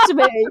said to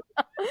me.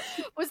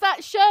 Was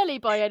that Shirley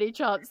by any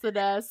chance, the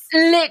nurse?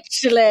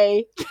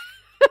 Literally.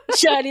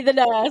 Shirley the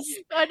nurse.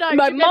 I know.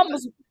 My mum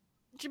was...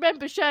 Do you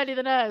remember Shirley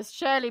the nurse?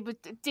 Shirley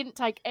didn't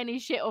take any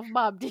shit off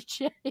Mum, did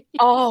she?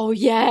 Oh,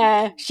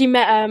 yeah. She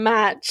met her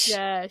match.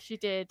 Yeah, she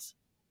did.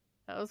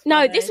 That was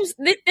funny. No, this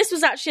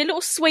was actually a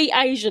little sweet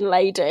Asian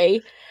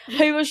lady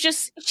who was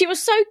she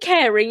was so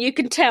caring. You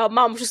can tell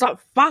Mum was just like,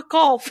 fuck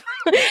off,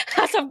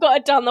 as I've got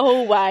her down the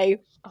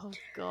hallway. Oh,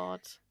 God.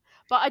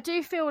 But I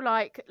do feel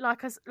like I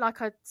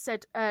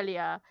said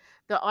earlier,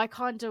 that I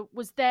kind of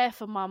was there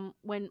for Mum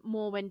when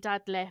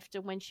Dad left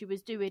and when she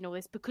was doing all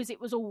this, because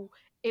it was all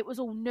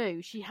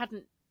new. She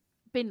hadn't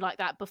been like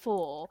that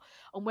before,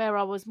 and where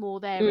I was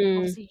more there. And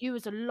obviously, you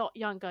was a lot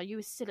younger. You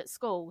was still at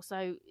school, so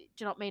do you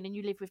know what I mean? And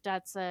you live with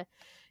Dad, so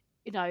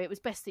you know it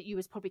was best that you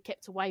was probably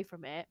kept away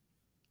from it.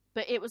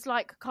 But it was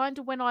like kind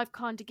of when I've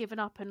kind of given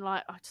up and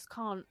like I just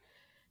can't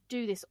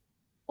do this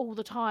all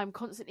the time,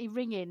 constantly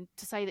ringing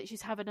to say that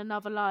she's having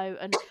another low,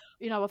 and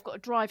you know I've got to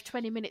drive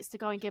 20 minutes to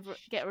go and get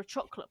her a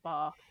chocolate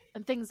bar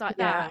and things like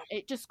that.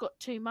 It just got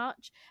too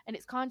much, and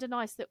it's kind of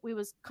nice that we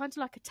was kind of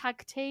like a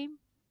tag team.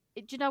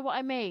 Do you know what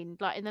I mean?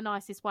 Like in the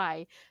nicest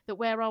way, that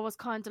where I was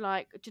kind of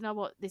like, do you know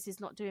what, this is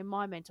not doing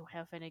my mental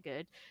health any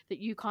good, that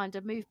you kind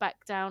of moved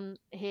back down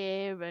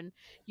here and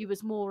you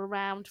was more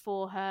around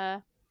for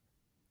her.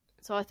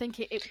 So I think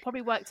it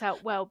probably worked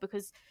out well,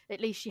 because at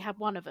least she had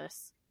one of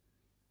us.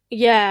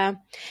 Yeah,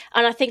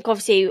 and I think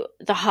obviously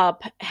the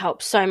hub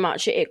helped so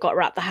much. It got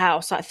her out the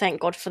house. I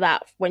thank God for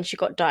that when she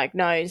got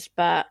diagnosed.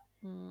 But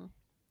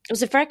it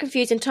was a very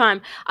confusing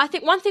time. I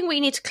think one thing we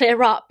need to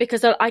clear up,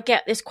 because I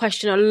get this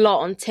question a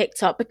lot on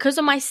TikTok, because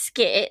of my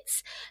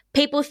skits,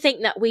 people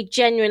think that we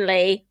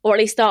genuinely, or at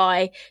least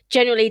I,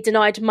 genuinely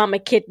denied Mum a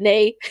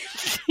kidney.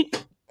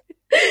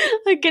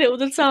 I get it all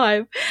the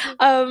time.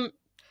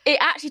 It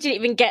actually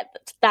didn't even get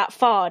that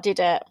far, did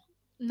it?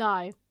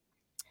 No,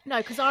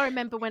 because I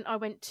remember when I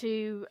went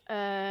to,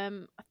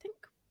 St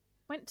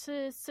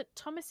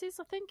Thomas's,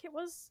 I think it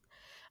was,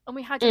 and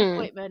we had an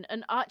appointment,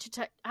 and I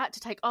had to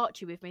take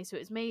Archie with me, so it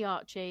was me,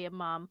 Archie, and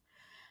Mum,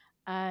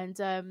 and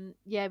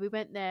we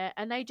went there,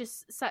 and they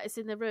just sat us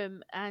in the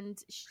room,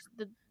 and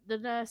the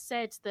nurse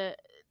said that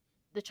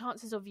the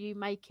chances of you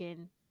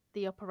making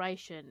the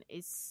operation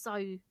is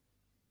so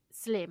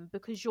slim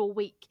because you're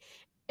weak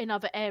in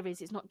other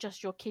areas. It's not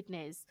just your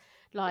kidneys,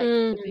 like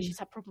because she's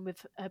had problem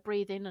with her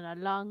breathing and her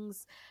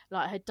lungs,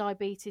 like her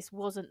diabetes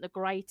wasn't the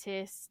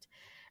greatest,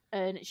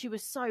 and she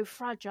was so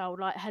fragile,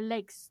 like her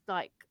legs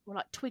were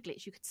like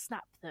twiglets, you could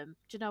snap them.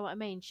 Do you know what I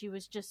mean? She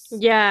was just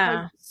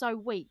so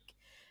weak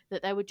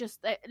that they were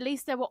just, at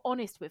least they were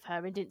honest with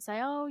her and didn't say,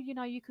 oh, you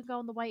know, you can go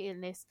on the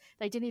waiting list.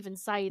 They didn't even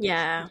say that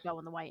she could go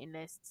on the waiting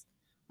lists,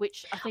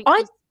 which I think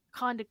was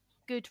kind of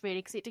good, really,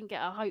 because it didn't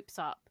get her hopes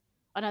up.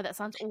 I know that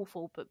sounds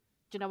awful, but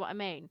do you know what I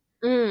mean?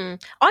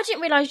 I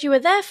didn't realise you were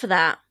there for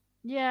that.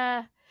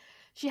 Yeah.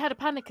 She had a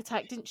panic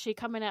attack, didn't she,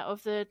 coming out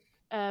of the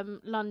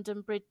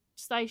London Bridge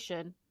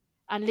station,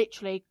 and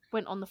literally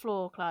went on the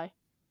floor, Chloe.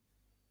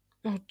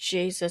 Oh,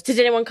 Jesus. Did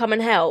anyone come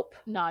and help?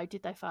 No,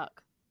 did they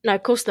fuck? No,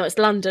 of course not. It's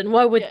London.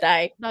 Why would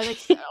they? No, they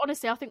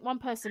honestly, I think one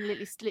person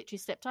literally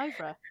stepped over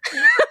her.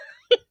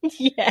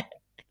 Yeah.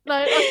 No,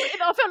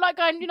 I felt like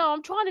going,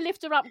 I'm trying to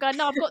lift her up, going,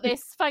 no, I've got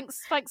this.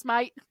 Thanks,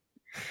 mate.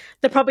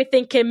 They're probably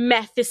thinking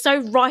meth is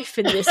so rife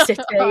in this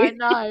city. I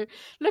know.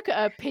 Look at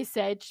her piss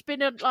edge. She's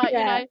been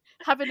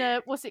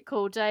having what's it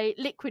called? A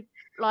liquid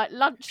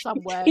lunch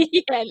somewhere.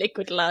 Yeah,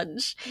 liquid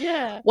lunch.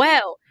 Yeah.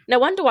 Well, no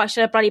wonder why she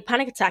had a bloody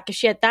panic attack if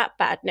she had that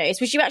bad news.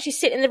 Was you actually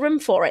sitting in the room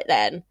for it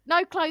then?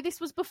 No, Chloe, this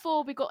was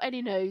before we got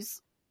any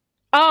news.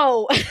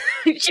 Oh,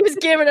 she was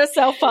gearing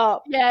herself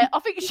up. Yeah, I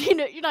think she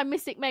knew,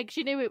 Mystic Meg,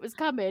 she knew it was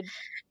coming.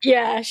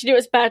 Yeah, she knew it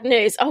was bad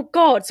news. Oh,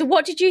 God. So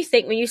what did you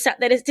think when you sat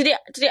there? Did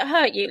it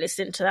hurt you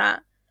listening to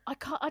that? I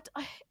can't,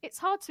 it's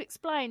hard to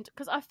explain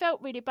because I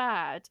felt really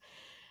bad.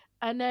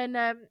 And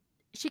then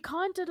she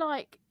kind of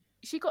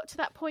she got to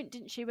that point,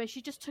 didn't she, where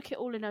she just took it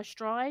all in her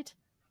stride.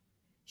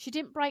 She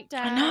didn't break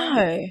down. I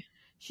know.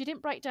 She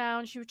didn't break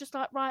down. She was just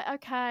like, right,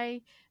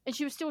 okay. And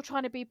she was still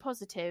trying to be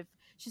positive.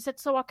 She said,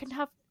 so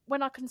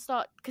when I can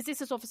start, because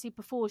this is obviously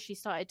before she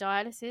started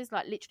dialysis,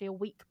 literally a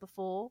week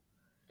before.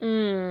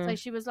 So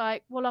she was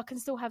like, well, I can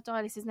still have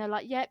dialysis. And they're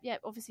like, yep,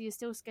 obviously you're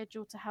still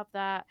scheduled to have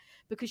that,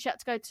 because she had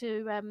to go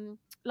to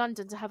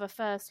London to have her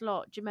first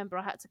lot. Do you remember?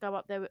 I had to go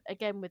up there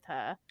again with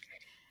her.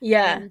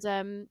 Yeah.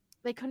 And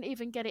they couldn't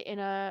even get it in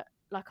her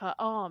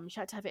arm. She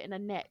had to have it in her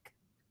neck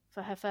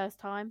for her first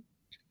time.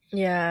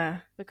 Yeah.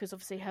 Because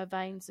obviously her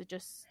veins are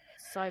just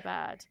so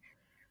bad.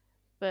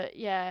 But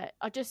yeah,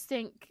 I just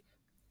think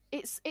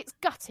it's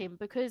gutting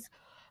because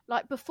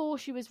before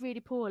she was really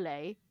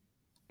poorly,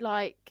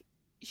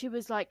 she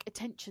was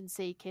attention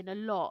seeking a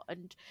lot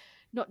and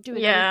not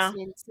doing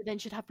anything, so then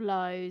she'd have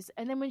lows.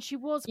 And then when she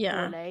was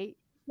poorly,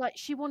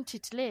 she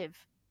wanted to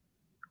live.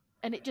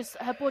 And it just,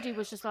 her body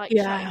was just shutting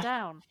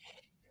down.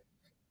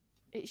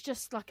 It's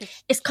just do you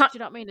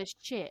know what I mean? It's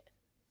shit.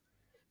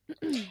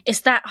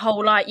 It's that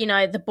whole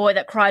the boy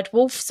that cried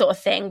wolf sort of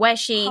thing where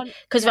she,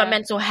 because of her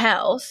mental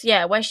health,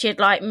 where she had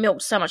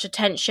milked so much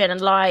attention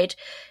and lied,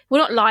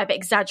 well, not lied, but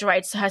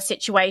exaggerated her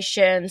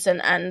situations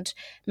and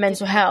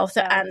mental health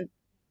and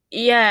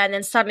and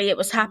then suddenly it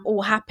was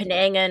all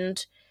happening,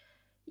 and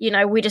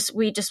we just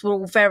were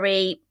all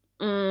very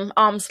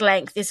arm's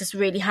length. This is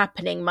really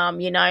happening, Mum.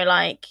 Is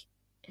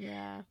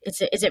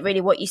it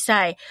really what you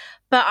say?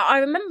 But I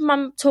remember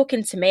Mum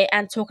talking to me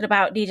and talking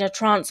about needing a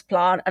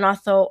transplant, and I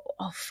thought,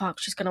 oh fuck,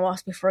 she's going to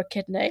ask me for a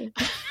kidney.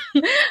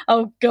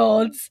 Oh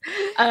God,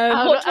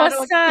 what do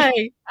I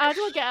say? How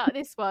do I get out of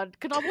this one?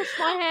 Can I wash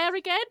my hair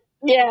again?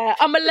 Yeah,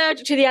 I'm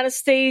allergic to the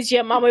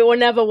anaesthesia, Mum. It will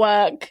never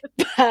work.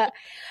 But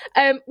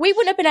we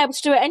wouldn't have been able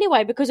to do it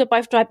anyway because we're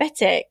both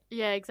diabetic.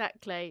 Yeah,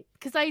 exactly.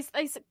 Because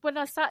they when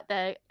I sat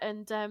there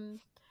and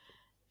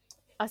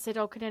I said,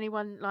 oh, can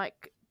anyone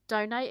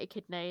donate a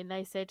kidney? And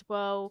they said,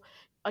 well,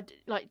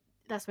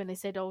 that's when they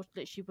said, oh,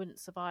 that she wouldn't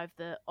survive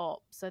the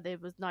op, so there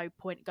was no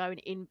point going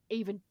in,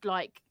 even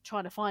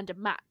trying to find a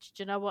match.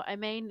 Do you know what I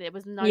mean? There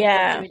was no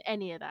point doing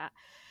any of that.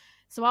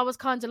 So I was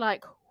kind of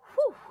like,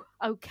 whew,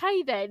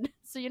 okay then.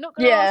 So you're not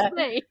going to ask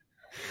me.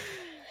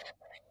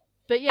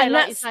 But yeah,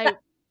 like you say,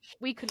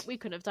 we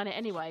couldn't have done it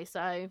anyway.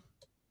 So.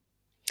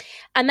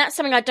 And that's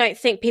something I don't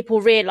think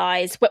people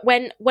realise.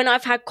 When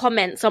I've had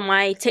comments on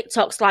my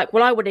TikToks like,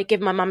 well, I would have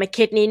given my mum a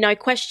kidney, no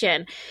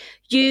question.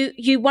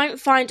 You won't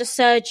find a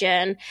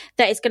surgeon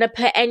that is going to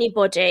put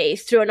anybody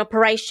through an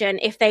operation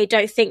if they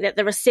don't think that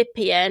the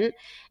recipient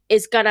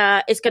is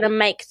gonna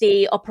make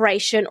the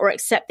operation or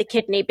accept the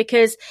kidney,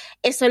 because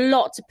it's a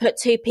lot to put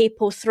two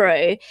people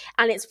through,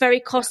 and it's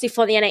very costly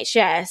for the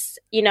NHS.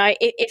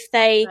 If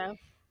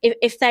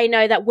they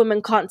know that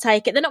women can't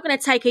take it, they're not going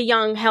to take a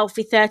young,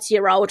 healthy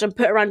 30-year-old and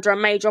put her under a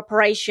major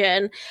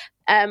operation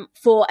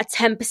for a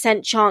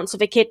 10% chance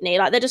of a kidney.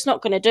 They're just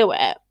not going to do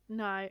it.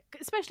 No,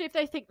 especially if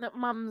they think that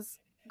mum's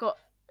got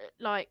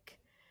a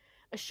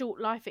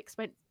short life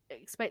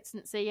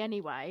expectancy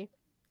anyway,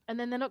 and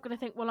then they're not going to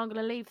think, well, I'm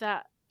going to leave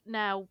that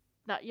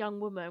young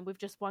woman with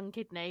just one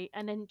kidney,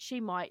 and then she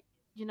might,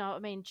 you know what I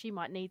mean? She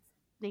might need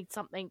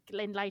something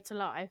in later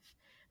life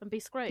and be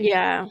screwed.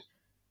 Yeah.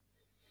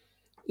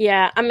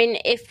 Yeah, I mean,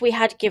 if we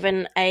had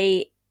given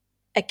a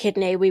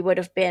kidney, we would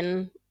have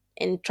been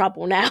in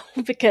trouble now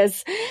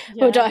because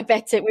we're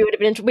diabetic. We would have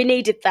been. We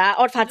needed that.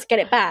 I'd have had to get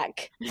it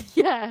back.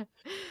 Yeah.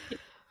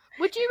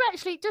 Would you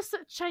actually just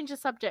change the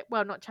subject?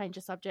 Well, not change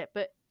the subject,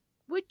 but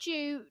would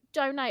you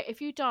donate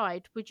if you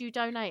died? Would you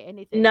donate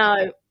anything?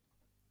 No.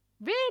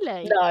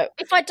 Really? No.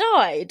 If I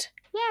died?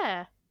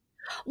 Yeah.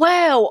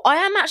 Well, I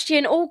am actually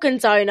an organ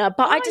donor,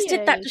 but I just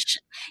did that.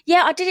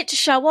 I did it to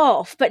show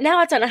off. But now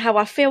I don't know how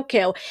I feel,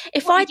 Kill.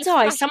 If I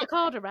die, the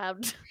card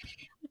around.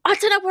 I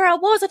don't know where I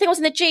was. I think I was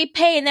in the GP,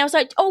 and they was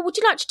like, "Oh, would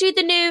you like to do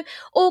the new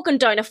organ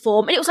donor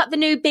form?" And it was like the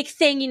new big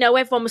thing.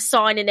 Everyone was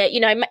signing it.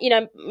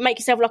 Make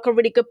yourself like a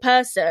really good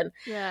person.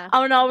 Yeah.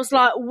 And I was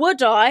like,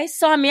 "Would I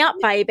sign me up,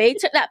 baby?"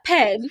 Took that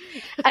pen,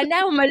 and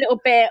now I'm a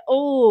little bit.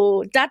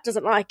 Oh, Dad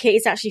doesn't like it.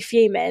 He's actually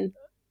fuming.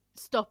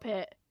 Stop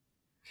it.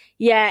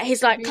 Yeah,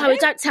 he's like, Chloe, Really?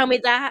 don't tell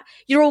me that.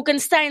 Your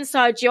organs stay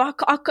inside you.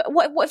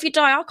 What if you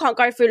die? I can't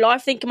go through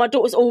life thinking my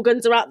daughter's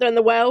organs are out there in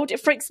the world.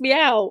 It freaks me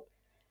out.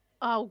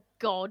 Oh,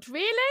 God,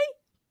 really?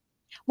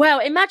 Well,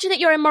 imagine that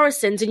you're in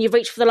Morrison's and you've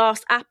reached for the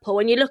last apple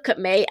and you look at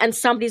me and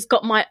somebody's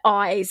got my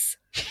eyes.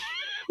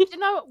 You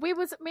know,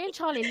 me and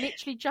Charlie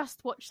literally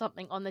just watched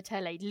something on the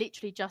telly,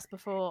 literally just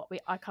before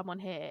I come on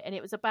here, and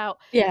it was about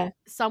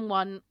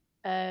someone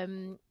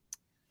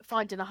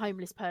finding a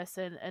homeless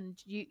person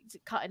and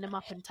cutting them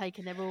up and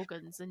taking their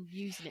organs and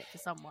using it for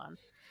someone.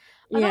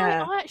 And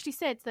I actually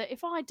said that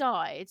if I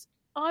died,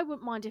 I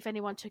wouldn't mind if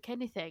anyone took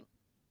anything.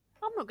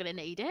 I'm not going to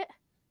need it.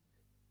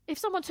 If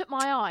someone took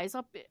my eyes,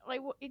 I'd be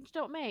like, what, do you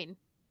know what I mean?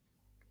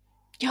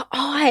 Your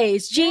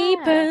eyes,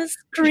 jeepers,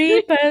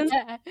 creepers.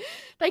 Yeah.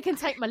 They can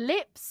take my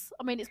lips.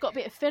 I mean, it's got a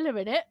bit of filler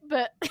in it,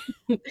 but...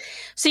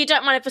 So you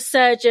don't mind if a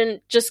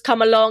surgeon just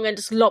come along and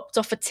just lopped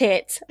off a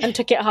tit and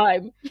took it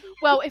home?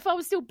 Well, if I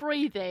was still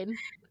breathing...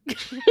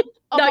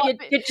 No,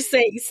 you're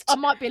deceased. I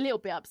might be a little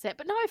bit upset,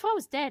 but no, if I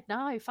was dead,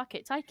 no, fuck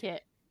it, take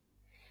it.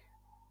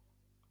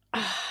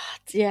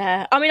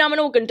 Yeah, I mean, I'm an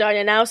organ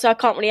donor now, so I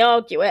can't really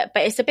argue it,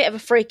 but it's a bit of a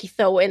freaky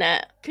thought, isn't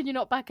it? Can you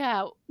not back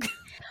out?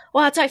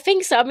 Well, I don't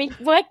think so. I mean,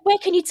 where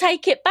can you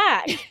take it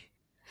back?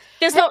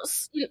 There's not.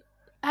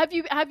 Have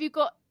you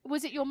got?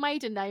 Was it your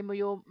maiden name or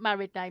your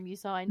married name you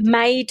signed?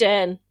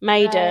 Maiden.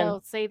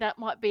 Well, see, that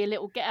might be a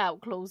little get out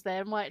clause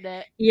there, mightn't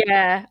it?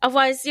 Yeah.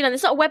 Otherwise,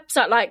 there's not a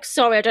website like,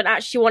 sorry, I don't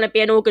actually want to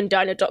be an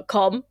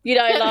organdonor.com.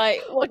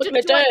 Like, what am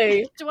I going to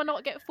do? Do I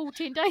not get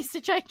 14 days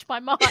to change my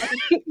mind?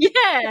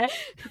 Yeah.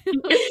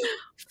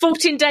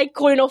 14-day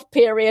calling off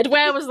period.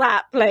 Where was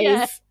that, please?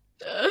 Yeah.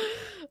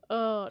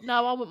 Oh,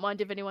 no, I wouldn't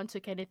mind if anyone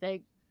took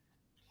anything.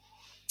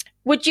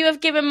 Would you have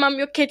given Mum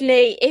your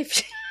kidney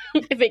if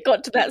it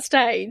got to that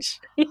stage?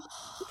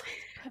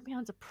 Put me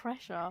under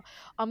pressure.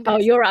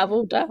 You're out of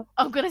order.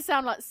 I'm going to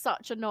sound like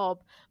such a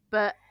knob,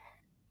 but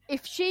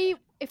if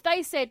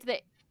they said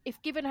that if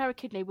giving her a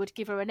kidney would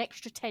give her an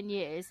extra 10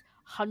 years,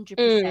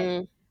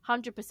 100%,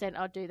 100%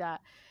 I'd do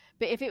that.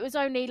 But if it was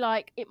only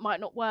like, it might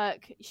not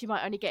work, she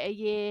might only get a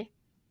year,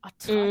 I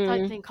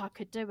don't think I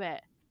could do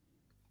it.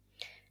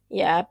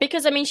 Yeah,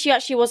 because, I mean, she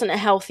actually wasn't a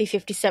healthy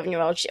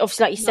 57-year-old.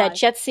 Obviously, like you said,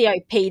 she had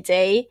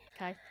COPD.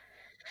 Okay.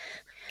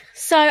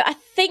 So I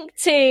think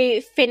to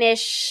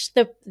finish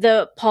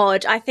the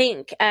pod, I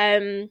think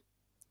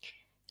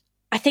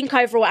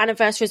overall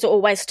anniversaries are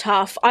always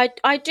tough.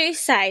 I do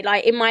say,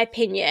 like, in my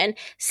opinion,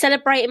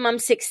 celebrating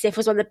Mum's 60th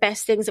was one of the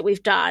best things that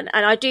we've done.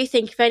 And I do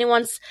think if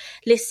anyone's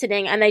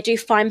listening and they do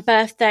find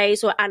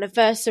birthdays or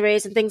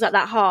anniversaries and things like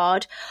that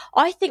hard,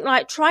 I think,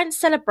 like, try and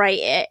celebrate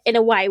it in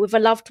a way with a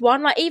loved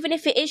one. Like, even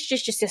if it is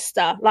just your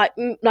sister, like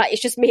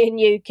it's just me and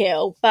you,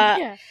 Keel.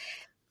 But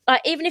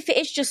like, even if it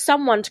is just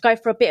someone to go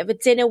for a bit of a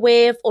dinner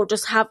with, or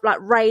just have, like,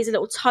 raise a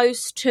little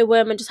toast to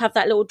them and just have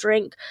that little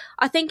drink,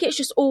 I think it's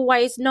just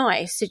always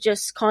nice to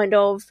just kind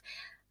of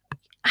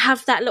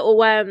have that little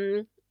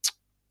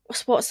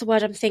what's the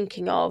word I'm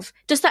thinking of?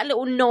 Just that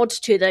little nod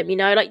to them,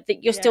 like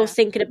that you're still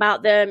thinking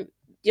about them,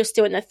 you're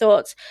still in their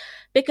thoughts.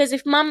 Because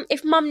if mum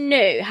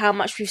knew how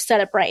much we've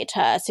celebrated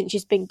her since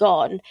she's been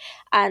gone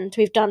and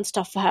we've done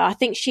stuff for her, I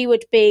think she'd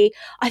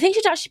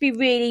actually be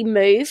really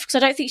moved, because I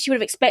don't think she would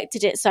have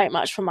expected it so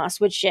much from us,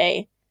 would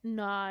she?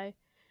 No,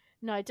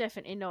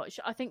 definitely not.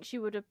 I think she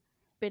would have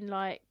been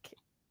like,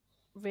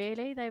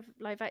 really?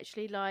 They've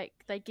actually, like,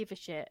 they give a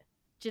shit.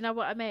 Do you know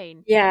what I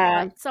mean?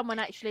 Yeah. Like, someone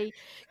actually,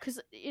 because,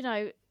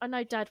 I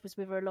know Dad was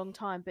with her a long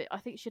time, but I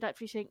think she'd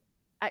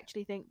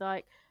actually think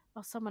like,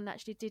 oh, someone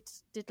actually did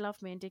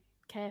love me and did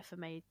care for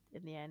me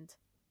in the end.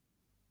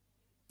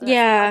 I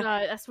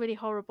know, that's really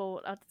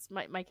horrible. That's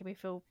making me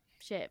feel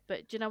shit.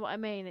 But do you know what I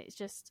mean? It's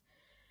just,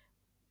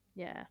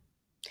 yeah.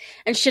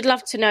 And she'd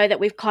love to know that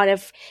we've kind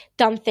of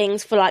done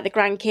things for, like, the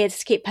grandkids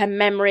to keep her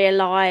memory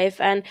alive.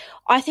 And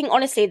I think,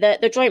 honestly,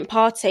 the joint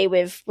party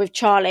with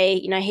Charlie,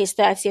 his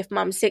 30th,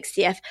 Mum's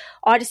 60th,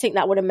 I just think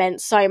that would have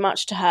meant so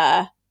much to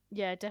her.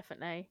 Yeah,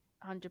 definitely.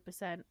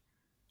 100%.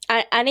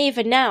 And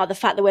even now, the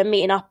fact that we're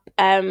meeting up,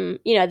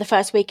 the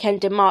first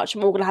weekend in March,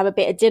 and we're all going to have a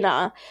bit of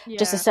dinner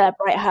just to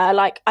celebrate her.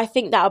 Like, I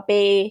think that'll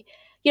be,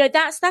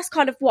 that's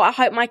kind of what I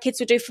hope my kids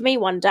will do for me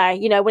one day.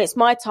 When it's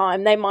my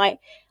time, I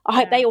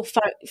hope they all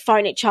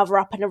phone each other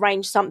up and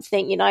arrange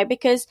something,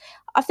 because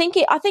I think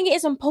it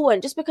is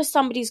important. Just because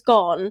somebody's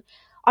gone,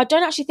 I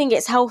don't actually think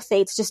it's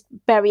healthy to just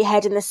bury your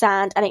head in the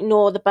sand and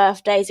ignore the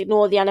birthdays,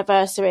 ignore the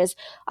anniversaries.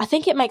 I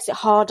think it makes it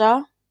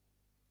harder.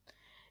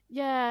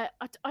 Yeah,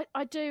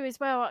 I do as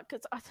well,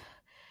 because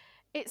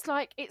it's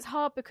like, it's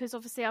hard because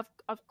obviously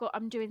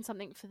I'm doing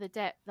something for the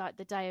day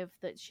of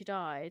that she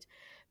died,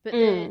 but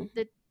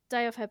the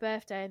day of her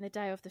birthday and the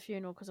day of the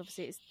funeral, because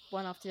obviously it's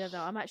one after the other,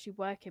 I'm actually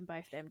working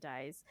both them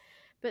days.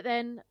 But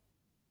then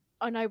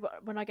I know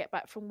when I get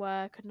back from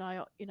work, and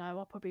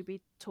I'll probably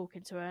be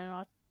talking to her,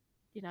 and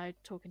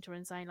talking to her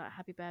and saying, like,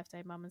 happy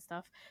birthday, Mum, and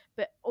stuff.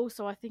 But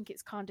also I think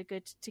it's kind of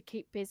good to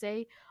keep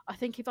busy. I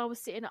think if I was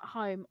sitting at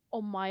home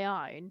on my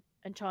own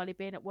and Charlie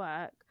being at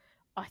work,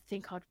 I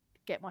think I'd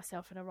get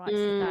myself in a right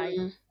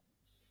state.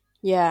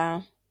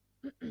 Yeah.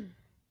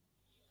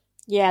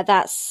 Yeah,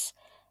 that's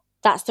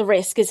the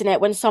risk, isn't it?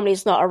 When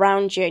somebody's not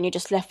around you and you're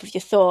just left with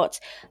your thoughts.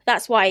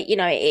 That's why,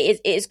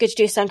 it is good to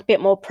do something a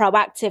bit more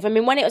proactive. I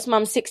mean, when it was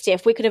Mum's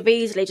 60th, we could have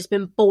easily just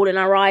been bawling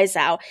our eyes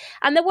out.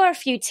 And there were a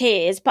few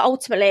tears, but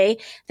ultimately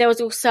there was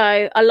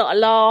also a lot of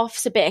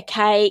laughs, a bit of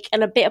cake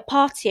and a bit of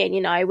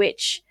partying,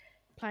 which...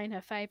 Playing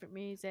her favourite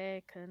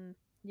music and,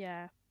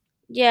 yeah.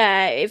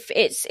 Yeah, if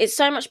it's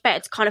so much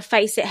better to kind of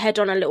face it head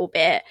on a little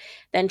bit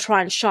than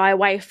try and shy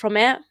away from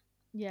it.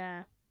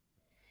 Yeah.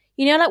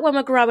 Like when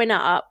we're growing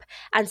up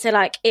and say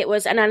like it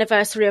was an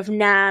anniversary of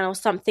Nan or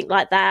something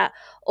like that,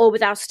 or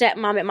with our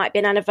stepmom, it might be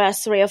an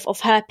anniversary of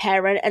her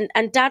parent,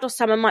 and dad or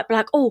someone might be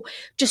like, oh,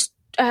 just,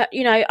 I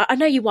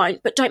know you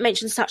won't, but don't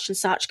mention such and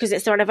such because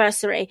it's their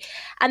anniversary.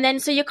 And then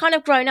so you're kind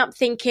of grown up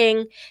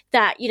thinking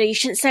that, you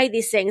shouldn't say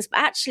these things, but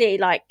actually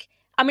like,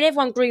 I mean,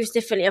 everyone grieves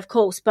differently, of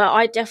course, but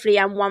I definitely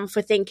am one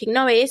for thinking,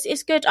 no,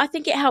 it's good. I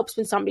think it helps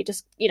when somebody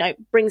just,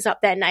 brings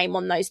up their name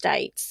on those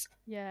dates.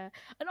 Yeah.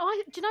 And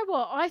do you know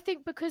what? I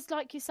think because,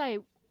 like you say,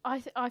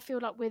 I feel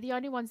like we're the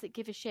only ones that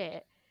give a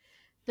shit,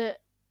 that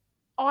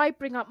I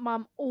bring up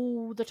Mum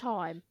all the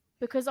time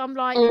because I'm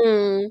like,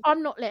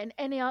 I'm not letting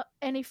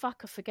any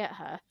fucker forget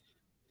her.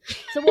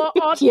 So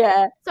what?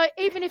 Yeah. So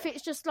even if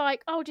it's just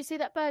like, oh, do you see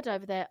that bird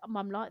over there?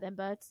 Mum like them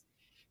birds.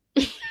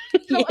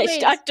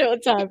 I do all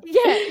the time.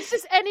 Yeah, it's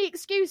just any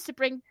excuse to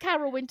bring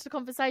Carol into the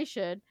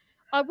conversation.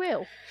 I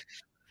will.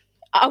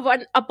 I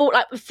bought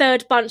like the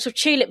third bunch of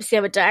tulips the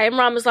other day, and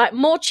Mum was like,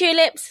 more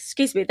tulips?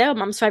 Excuse me, they're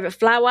Mum's favourite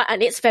flower,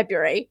 and it's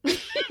February.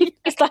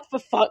 It's like, for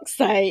fuck's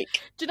sake.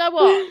 Do you know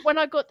what? When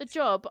I got the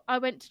job, I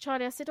went to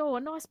Charlie, I said, oh,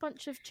 a nice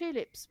bunch of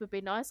tulips would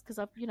be nice, because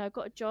I've,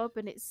 got a job,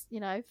 and it's,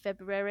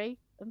 February,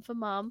 and for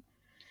Mum.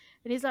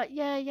 And he's like,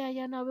 yeah,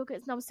 no, we'll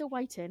get... No, I'm still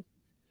waiting.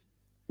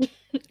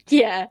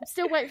 Yeah. I'm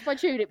still waiting for my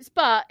tulips,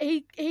 but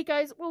he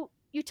goes, well,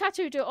 you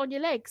tattooed it on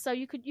your leg, so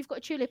you've got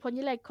a tulip on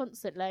your leg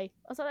constantly.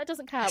 I was like, that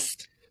doesn't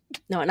count.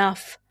 Not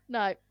enough.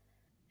 No.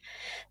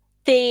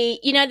 The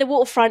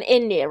waterfront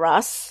inn near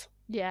us.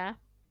 Yeah.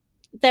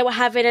 They were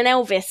having an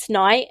Elvis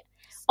night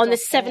on the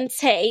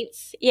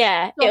 17th.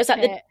 Yeah. It was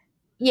like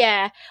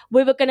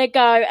we were going to go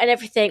and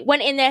everything.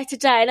 Went in there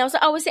today and I was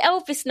like, oh, is the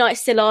Elvis night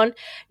still on?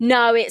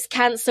 No, it's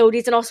cancelled.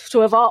 He's in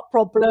hospital with heart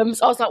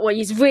problems. I was like, well,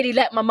 he's really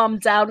let my mum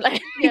down,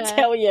 let me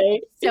tell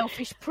you.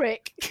 Selfish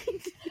prick.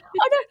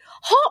 I know.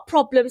 Heart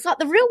problems, like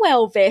the real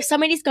Elvis. I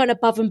mean, he's going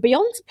above and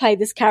beyond to play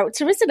this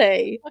character, isn't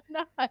he? I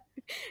know.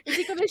 Is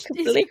he going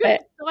to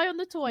die on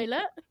the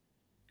toilet?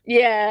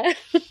 Yeah.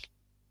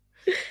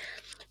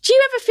 Do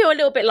you ever feel a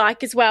little bit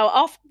like, as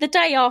well, the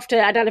day after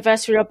an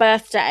anniversary or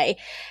birthday,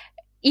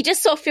 you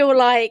just sort of feel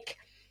like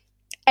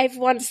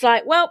everyone's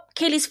like, well,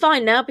 Keely's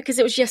fine now because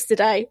it was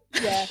yesterday.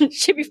 Yeah.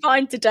 She'll be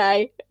fine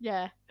today.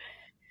 Yeah.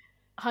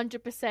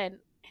 100%.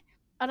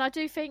 And I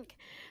do think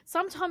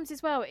sometimes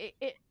as well,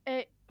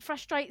 it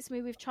frustrates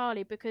me with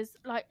Charlie because,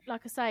 like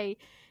I say,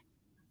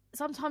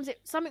 sometimes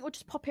something will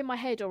just pop in my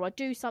head, or I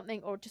do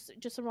something, or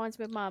just reminds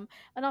me of Mum,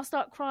 and I'll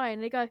start crying.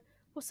 And they go,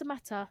 "What's the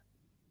matter?"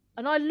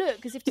 And I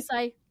look as if to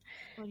say,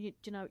 "Well, you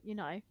know,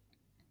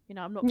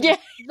 I'm not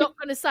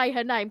going to say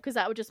her name because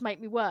that would just make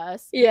me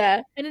worse."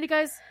 Yeah. And then he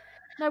goes,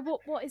 "No,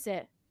 what is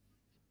it?"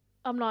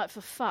 I'm like,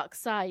 "For fuck's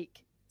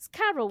sake, it's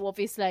Carol,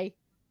 obviously."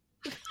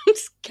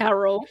 It's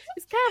Carol.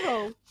 It's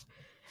Carol.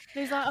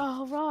 And he's like,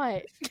 "Oh,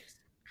 right."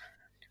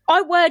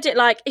 I word it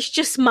like, it's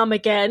just Mum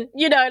again.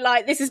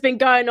 Like, this has been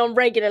going on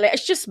regularly.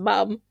 It's just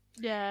Mum.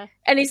 Yeah.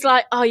 And he's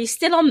like, oh, you're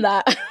still on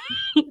that?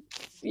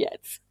 Yeah,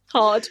 it's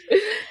hard.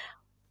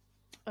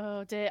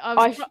 Oh, dear.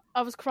 I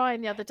was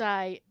crying the other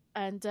day,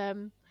 and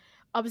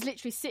I was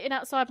literally sitting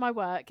outside my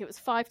work. It was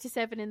 5 to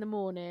 7 in the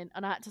morning,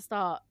 and I had to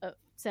start at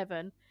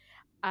 7.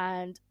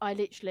 And I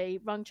literally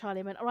rung Charlie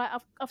and went, all right,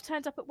 I've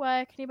turned up at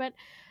work. And he went,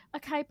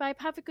 okay, babe,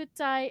 have a good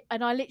day.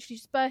 And I literally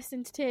just burst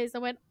into tears. I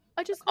went,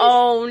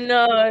 oh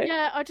no.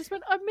 Yeah, I just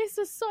went, I miss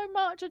her so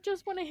much. I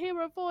just want to hear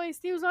her voice.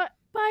 He was like,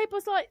 babe, I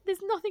was like, there's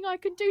nothing I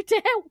can do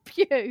to help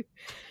you.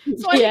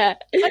 So I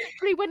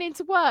literally went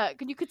into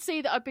work, and you could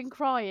see that I'd been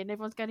crying.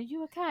 Everyone's going, are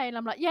you okay? And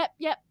I'm like, yep,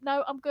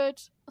 no, I'm good.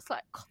 I was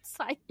like, God's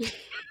sake.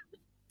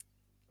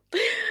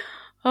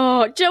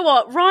 Oh, do you know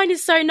what? Ryan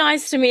is so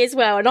nice to me as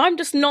well, and I'm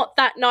just not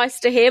that nice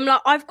to him.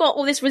 Like, I've got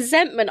all this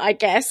resentment, I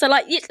guess. So,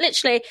 like,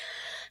 literally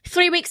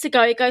 3 weeks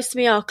ago, he goes to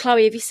me, oh,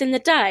 Chloe, have you seen the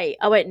date?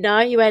 I went, no.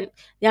 He went,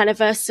 the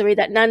anniversary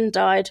that Nan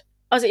died.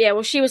 I was like, yeah,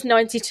 well, she was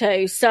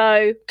 92,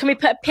 so can we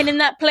put a pin in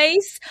that,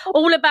 please?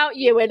 All about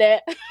you in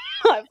it.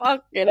 Like,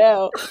 fucking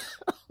hell.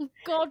 Oh,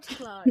 God,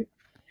 Chloe.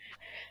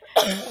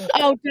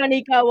 Oh,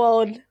 Danny, go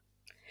on.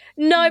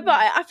 No, but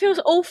I feel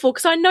awful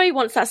because I know he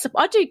wants that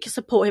support. I do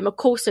support him, of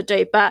course I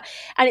do, and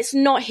it's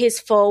not his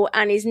fault,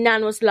 and his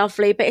Nan was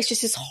lovely, but it's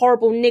just this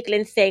horrible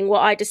niggling thing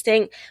where I just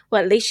think,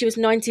 well, at least she was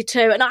 92,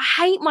 and I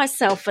hate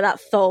myself for that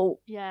thought.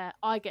 Yeah,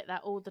 I get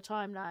that all the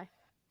time now.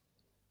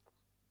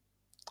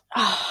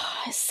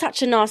 Oh, it's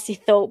such a nasty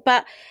thought,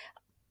 but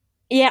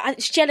yeah,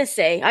 it's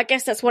jealousy. I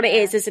guess that's what it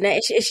is, isn't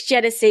it? It's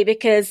jealousy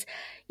because,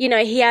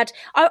 he had,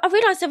 I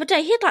realised the other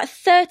day, he had like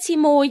 30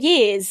 more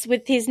years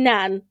with his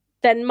Nan.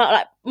 than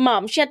like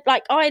mum. She had,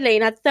 like,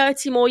 Eileen had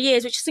 30 more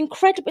years, which is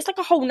incredible. It's like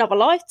a whole nother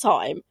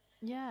lifetime.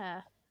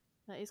 Yeah,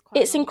 that is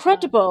quite. It's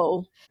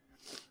incredible.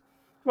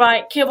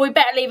 Right, Keel, we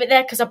better leave it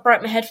there because I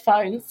broke my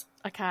headphones.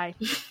 Okay.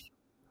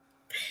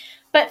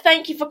 But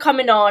thank you for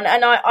coming on,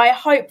 and I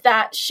hope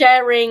that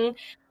sharing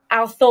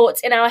our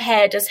thoughts in our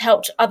head has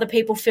helped other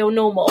people feel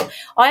normal.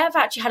 I have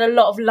actually had a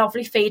lot of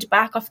lovely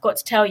feedback, I forgot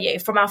to tell you,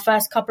 from our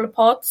first couple of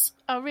pods.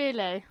 Oh,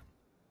 really?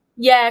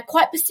 Yeah,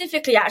 quite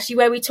specifically, actually,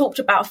 where we talked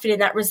about feeling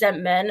that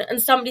resentment.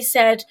 And somebody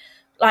said,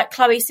 like,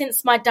 Chloe,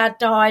 since my dad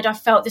died, I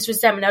felt this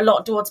resentment a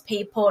lot towards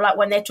people, like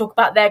when they talk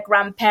about their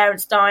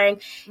grandparents dying.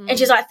 And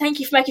she's like, thank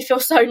you for making it feel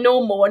so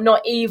normal and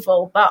not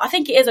evil. But I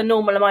think it is a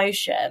normal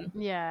emotion.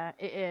 Yeah,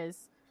 it is.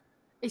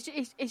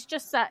 It's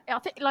just that, I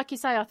think, like you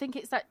say, I think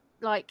it's that,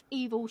 like,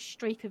 evil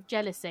streak of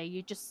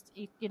jealousy.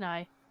 You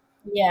know.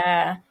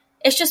 Yeah.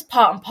 It's just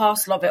part and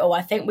parcel of it all.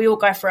 I think we all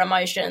go through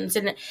emotions,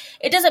 and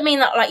it doesn't mean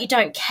that, like, you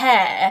don't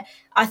care.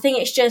 I think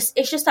it's just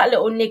that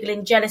little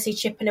niggling jealousy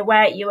chipping away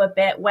at you a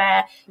bit,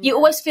 where you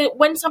always feel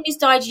when somebody's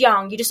died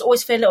young, you just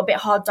always feel a little bit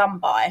hard done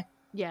by.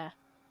 Yeah.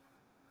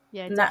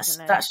 Yeah, and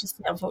definitely. that's just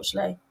it,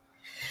 unfortunately.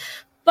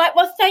 But,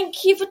 well,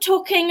 thank you for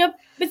talking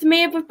with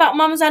me about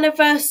Mum's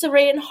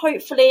anniversary, and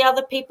hopefully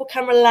other people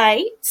can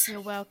relate.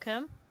 You're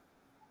welcome.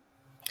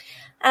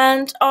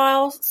 And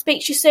I'll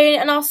speak to you soon,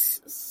 and I'll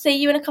see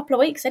you in a couple of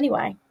weeks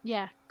anyway.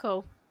 Yeah,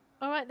 cool.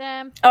 All right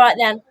then. All right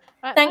then.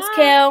 Right, Thanks, bye.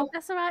 Keel.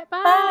 That's all right.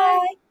 Bye.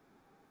 Bye.